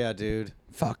 Hell yeah, dude.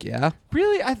 Fuck yeah.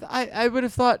 Really? I would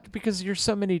have thought because you're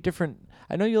so many different.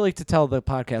 I know you like to tell the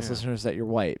podcast listeners that you're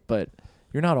white, but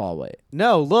you're not all white.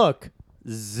 No, look,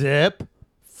 zip,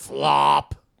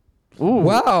 flop. Ooh.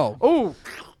 Wow. Ooh.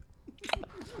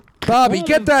 Bobby,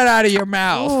 get that out of your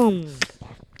mouth.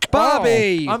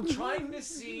 Bobby. I'm trying to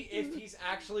see if he's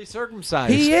actually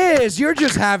circumcised. He is. You're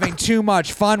just having too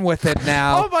much fun with it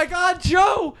now. Oh my God,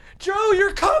 Joe! Joe,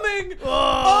 you're coming!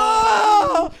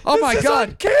 Oh, my this is God.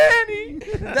 uncanny!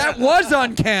 That was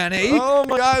uncanny. Oh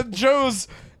my God, Joe's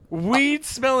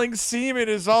weed-smelling semen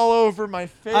is all over my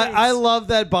face. I love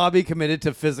that Bobby committed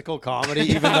to physical comedy,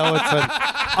 even though it's an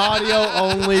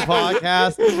audio-only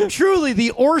podcast. Truly,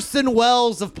 the Orson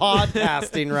Welles of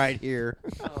podcasting right here.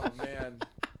 Oh man.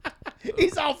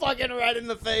 He's all fucking red in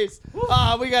the face.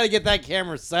 We got to get that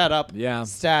camera set up. Yeah.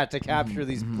 Stat to capture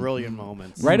these brilliant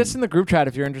moments. Write us in the group chat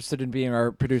if you're interested in being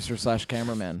our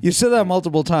producer/cameraman. You said that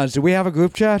multiple times. Do we have a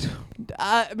group chat?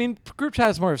 I mean, group chat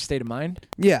is more of a state of mind.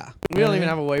 Yeah. We don't even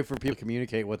have a way for people to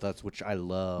communicate with us, which I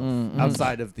love,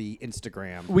 outside of the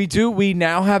Instagram. We do. We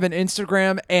now have an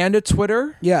Instagram and a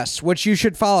Twitter. Yes, which you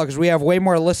should follow because we have way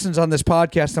more listens on this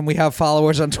podcast than we have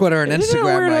followers on Twitter and Isn't it Instagram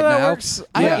weird right how that now. works? Yeah.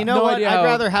 I have You know no what? idea I'd how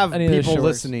rather have any of this people shit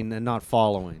works. listening and not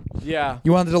following. Yeah.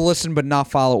 You wanted to listen but not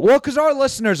follow. Well, because our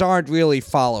listeners aren't really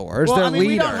followers. Well, They're I mean,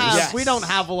 leaders. Yes. we don't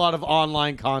have a lot of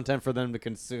online content for them to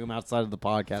consume outside of the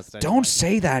podcast. Anyway. Don't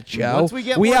say that, Joe. Once we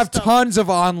get more have stuff- tons of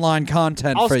online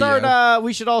content I'll for start. you.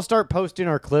 We should all start posting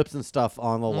our clips and stuff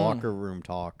on the Locker Room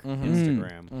Talk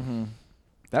Instagram.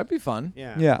 That'd be fun.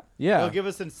 Yeah. Yeah. Yeah. It'll give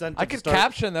us incentive. I to could start.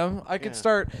 caption them. I could Yeah.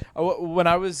 start when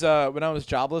I was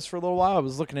jobless for a little while. I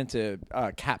was looking into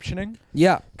captioning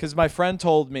Yeah. because my friend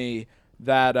told me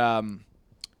that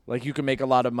like you can make a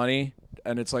lot of money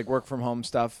and it's like work from home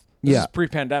stuff. This Yeah. is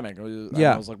pre-pandemic. And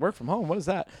Yeah. I was like, work from home. What is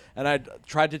that? And I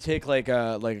tried to take like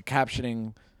a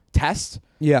captioning test.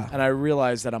 Yeah. And I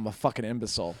realized that I'm a fucking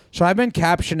imbecile. So I've been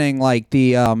captioning like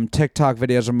the TikTok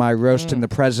videos of my roasting the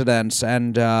presidents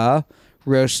and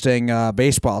roasting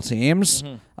baseball teams.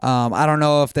 I don't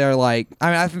know if they're like. I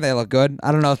mean, I think they look good.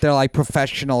 I don't know if they're like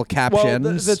professional captions.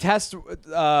 Well, the test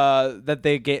that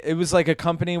they gave, it was like a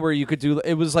company where you could do.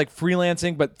 It was like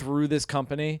freelancing, but through this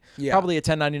company. Yeah. Probably a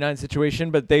 1099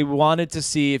 situation, but they wanted to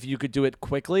see if you could do it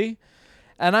quickly.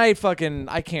 And I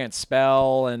can't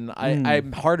spell, and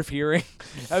I'm hard of hearing.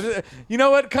 You know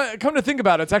what? Come to think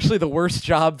about it, it's actually the worst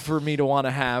job for me to want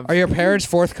to have. Are your parents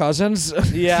fourth cousins?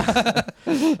 Yeah.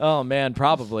 Oh man,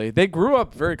 probably. They grew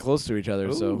up very close to each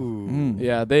other, so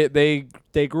yeah, they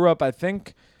grew up. I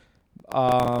think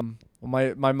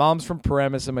Well, my mom's from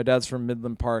Paramus and my dad's from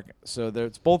Midland Park, so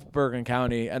it's both Bergen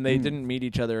County, and they didn't meet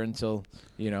each other until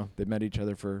they met each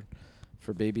other for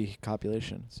baby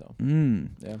copulation. So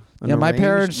yeah. Yeah, my arranged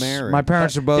parents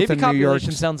marriage. are both baby in New York.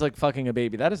 copulation sounds like fucking a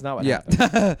baby. That is not what happened.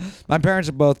 Yeah. My parents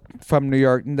are both from New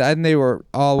York, and they were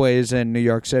always in New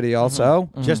York City also.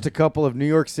 Just a couple of New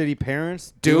York City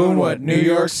parents Doing what New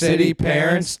York City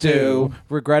parents do.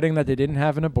 Regretting that they didn't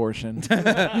have an abortion.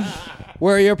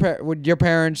 Where are were your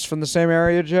parents from the same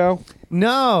area, Joe?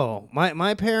 No,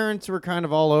 my parents were kind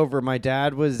of all over. My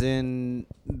dad was pretty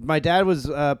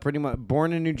much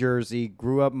born in New Jersey,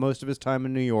 grew up most of his time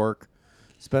in New York,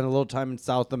 spent a little time in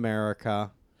South America,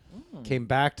 came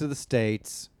back to the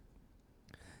States,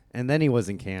 and then he was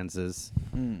in Kansas.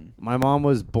 My mom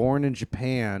was born in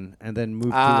Japan and then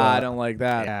moved to I don't like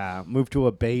that. Yeah, moved to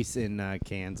a base in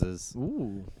Kansas.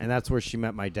 Ooh, And that's where she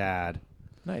met my dad.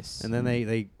 nice. And then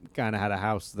they kind of had a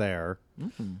house there.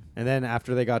 And then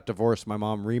after they got divorced, my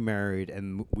mom remarried,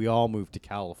 and we all moved to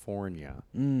California.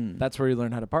 That's where you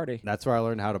learn how to party. That's where I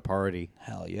learned how to party.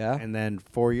 Hell yeah. And then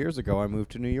 4 years ago, I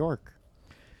moved to New York.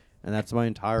 And that's my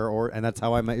entire and that's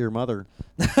how I met your mother.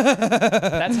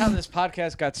 That's how this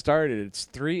podcast got started. It's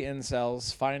 3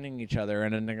 incels finding each other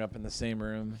and ending up in the same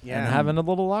room and having a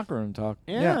little locker room talk.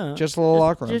 Yeah, just a little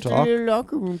locker room talk. A little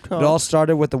locker room talk. It all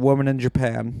started with a woman in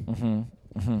Japan.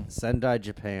 Sendai,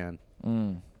 Japan.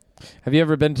 Have you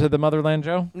ever been to the motherland,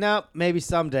 Joe? No, maybe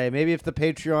someday. Maybe if the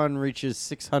Patreon reaches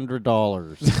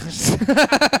 $600.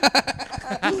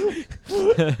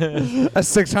 A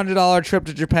 $600 trip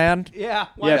to Japan. Yeah.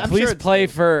 Yeah, please pay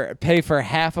for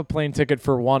half a plane ticket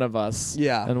for one of us.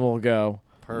 Yeah. And we'll go.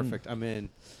 Perfect. I'm in.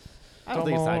 I don't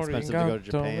think it's that expensive to go to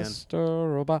Japan.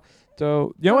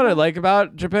 You know what I like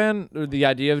about Japan? Or the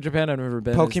idea of Japan? I've never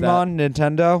been. Pokemon,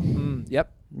 Nintendo.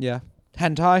 Yep. Yeah.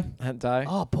 Hentai. Hentai.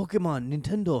 Oh, Pokemon,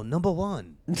 Nintendo,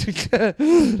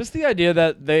 #1. Just the idea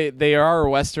that they are a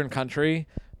Western country,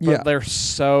 but they're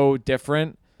so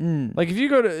different. Like if you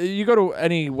go to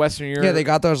any Western Europe, Yeah, they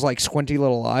got those like squinty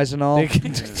little eyes and all.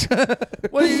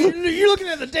 What, you're looking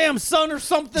at the damn sun or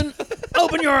something?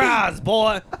 Open your eyes,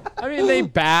 boy. I mean, they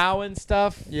bow and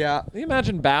stuff. Yeah. Can you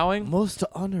imagine bowing? Most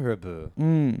honorable.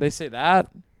 They say that.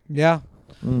 Yeah.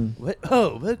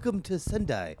 Welcome to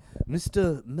Sendai,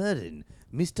 Mr. Merlin,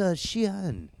 Mr.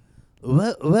 Xian.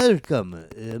 Welcome,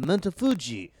 Mount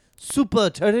Fuji. Super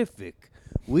terrific.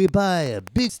 We buy a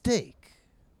big steak.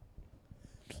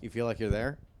 You feel like you're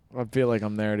there? I feel like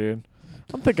I'm there, dude.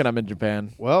 I'm thinking I'm in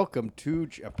Japan. Welcome to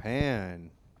Japan.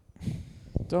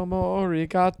 Domo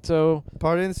arigato.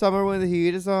 Party in the summer when the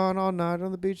heat is on, all night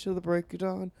on the beach till the break of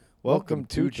dawn. Welcome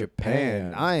to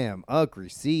Japan. I am Ugly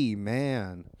Sea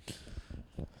Man.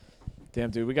 Damn,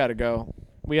 dude, we gotta go.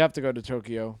 We have to go to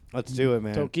Tokyo. Let's do it,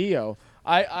 man. Tokyo.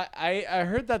 I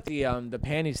heard that the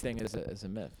panties thing is a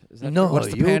myth. Is that No, true? What's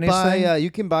the you panties buy thing?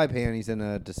 you can buy panties in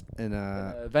a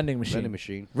Vending machine. vending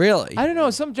machine. Really? I don't know.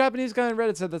 Some Japanese guy on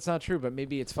Reddit said that's not true, but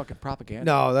maybe it's fucking propaganda.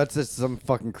 No, that's just some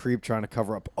fucking creep trying to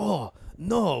cover up. Oh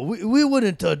no, we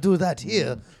wouldn't do that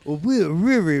here. We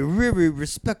really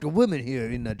respect the women here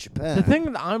in Japan. The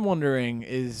thing that I'm wondering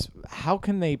is how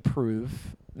can they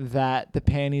prove that the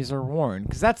panties are worn?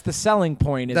 Because that's the selling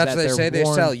point. Is That's that what they they're say. They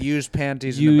worn sell used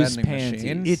panties used in the vending panties.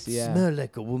 machine. it Yeah. smells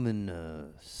like a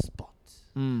woman spot.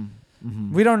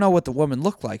 We don't know what the woman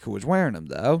looked like who was wearing them,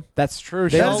 though. That's true.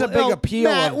 That's Shell. a big appeal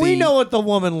Matt, of we the- know what the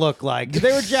woman looked like.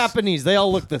 They were Japanese. They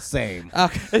all look the same.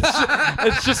 Okay.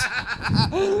 It's just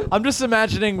I'm just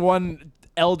imagining one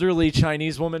elderly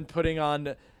Chinese woman putting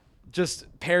on just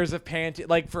pairs of panties,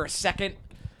 like for a second.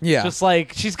 Yeah. Just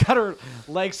like she's got her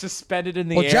legs suspended in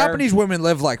the Well, air. Japanese women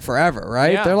live like forever,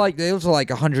 right? Yeah. They live to like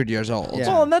 100 years old. Yeah.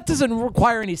 Well, and that doesn't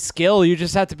require any skill. You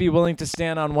just have to be willing to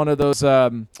stand on one of those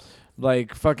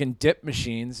like fucking dip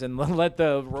machines and let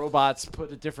the robots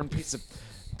put a different piece of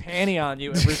panty on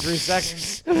you every 3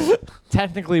 seconds.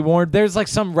 Technically worn. There's like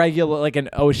some regular, like an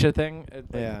OSHA thing.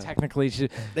 Yeah. Technically,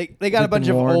 They got a bunch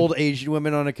of worn. old Asian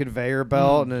women on a conveyor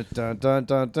belt, and it dun dun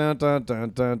dun dun dun dun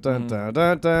dun dun dun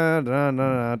dun dun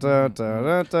dun dun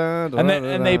dun dun.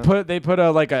 and they put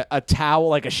a towel,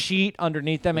 like a sheet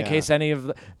underneath them in Yeah. case any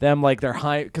of them, like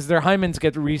because their hymens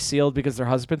get resealed because their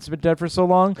husbands have been dead for so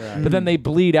long. Right. But then they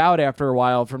bleed out after a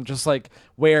while from just like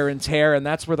wear and tear, and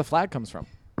that's where the flag comes from.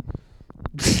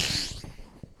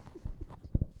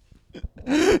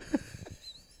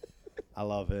 I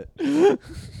love it.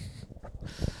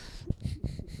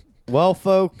 Well,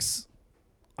 folks,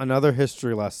 another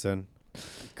history lesson.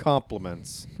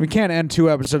 Compliments. We can't end 2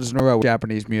 episodes in a row with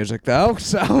Japanese music, though,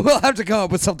 so we'll have to come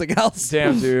up with something else.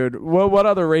 Damn, dude. What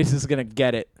other race is gonna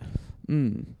get it?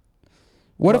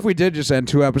 What if we did just end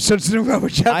 2 episodes about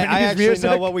Japanese I actually music?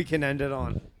 know what we can end it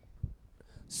on.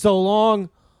 So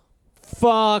long.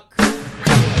 Fuck.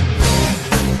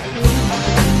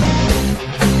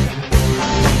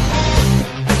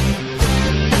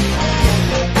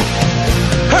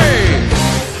 Hey!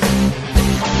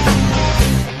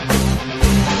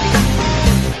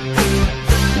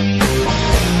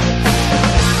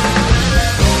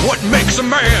 What makes a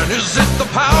man? Is it the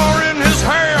power in his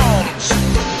hands?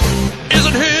 Is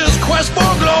it his quest for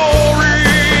glory?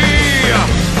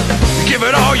 Give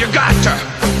it all you got to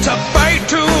fight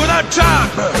to the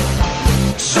top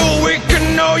so we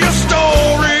can know your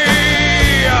story.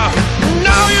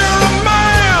 Now you're a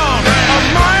man,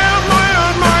 man.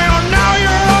 Now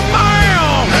you're a man,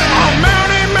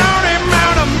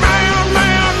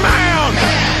 man.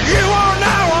 You are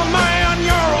now a man,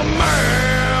 you're a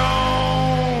man.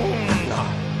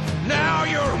 Now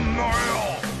you're a man.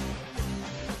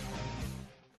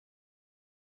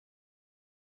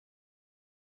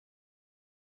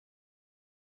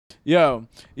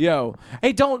 Yo,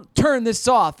 hey, don't turn this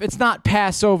off. It's not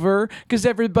Passover, because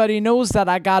everybody knows that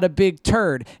I got a big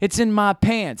turd. It's in my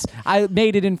pants. I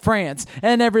made it in France,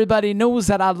 and everybody knows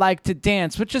that I like to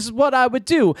dance, which is what I would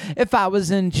do if I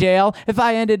was in jail. If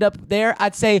I ended up there,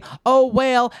 I'd say, oh,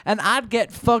 well, and I'd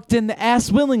get fucked in the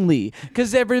ass willingly,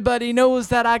 because everybody knows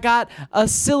that I got a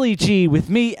silly G with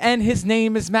me, and his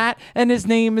name is Matt, and his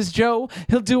name is Joe.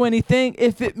 He'll do anything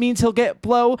if it means he'll get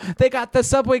blow. They got the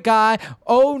subway guy.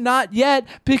 Oh, not yet,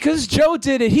 because Joe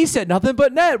did it. He said nothing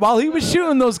but net while he was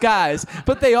shooting those guys,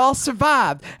 but they all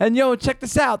survived. And yo, check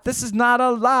this out. This is not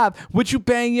a lie. Would you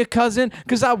bang your cousin?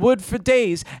 Because I would for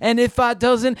days. And if I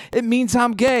doesn't, it means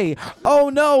I'm gay. Oh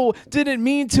no, didn't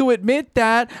mean to admit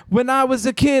that. When I was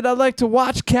a kid, I liked to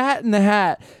watch Cat in the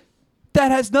Hat.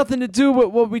 That has nothing to do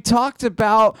with what we talked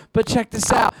about, but check this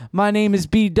out. My name is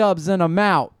B-Dubs and I'm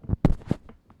out.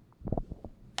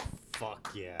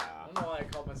 Fuck yeah. I don't know why I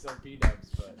call myself B-Dubs,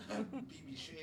 but...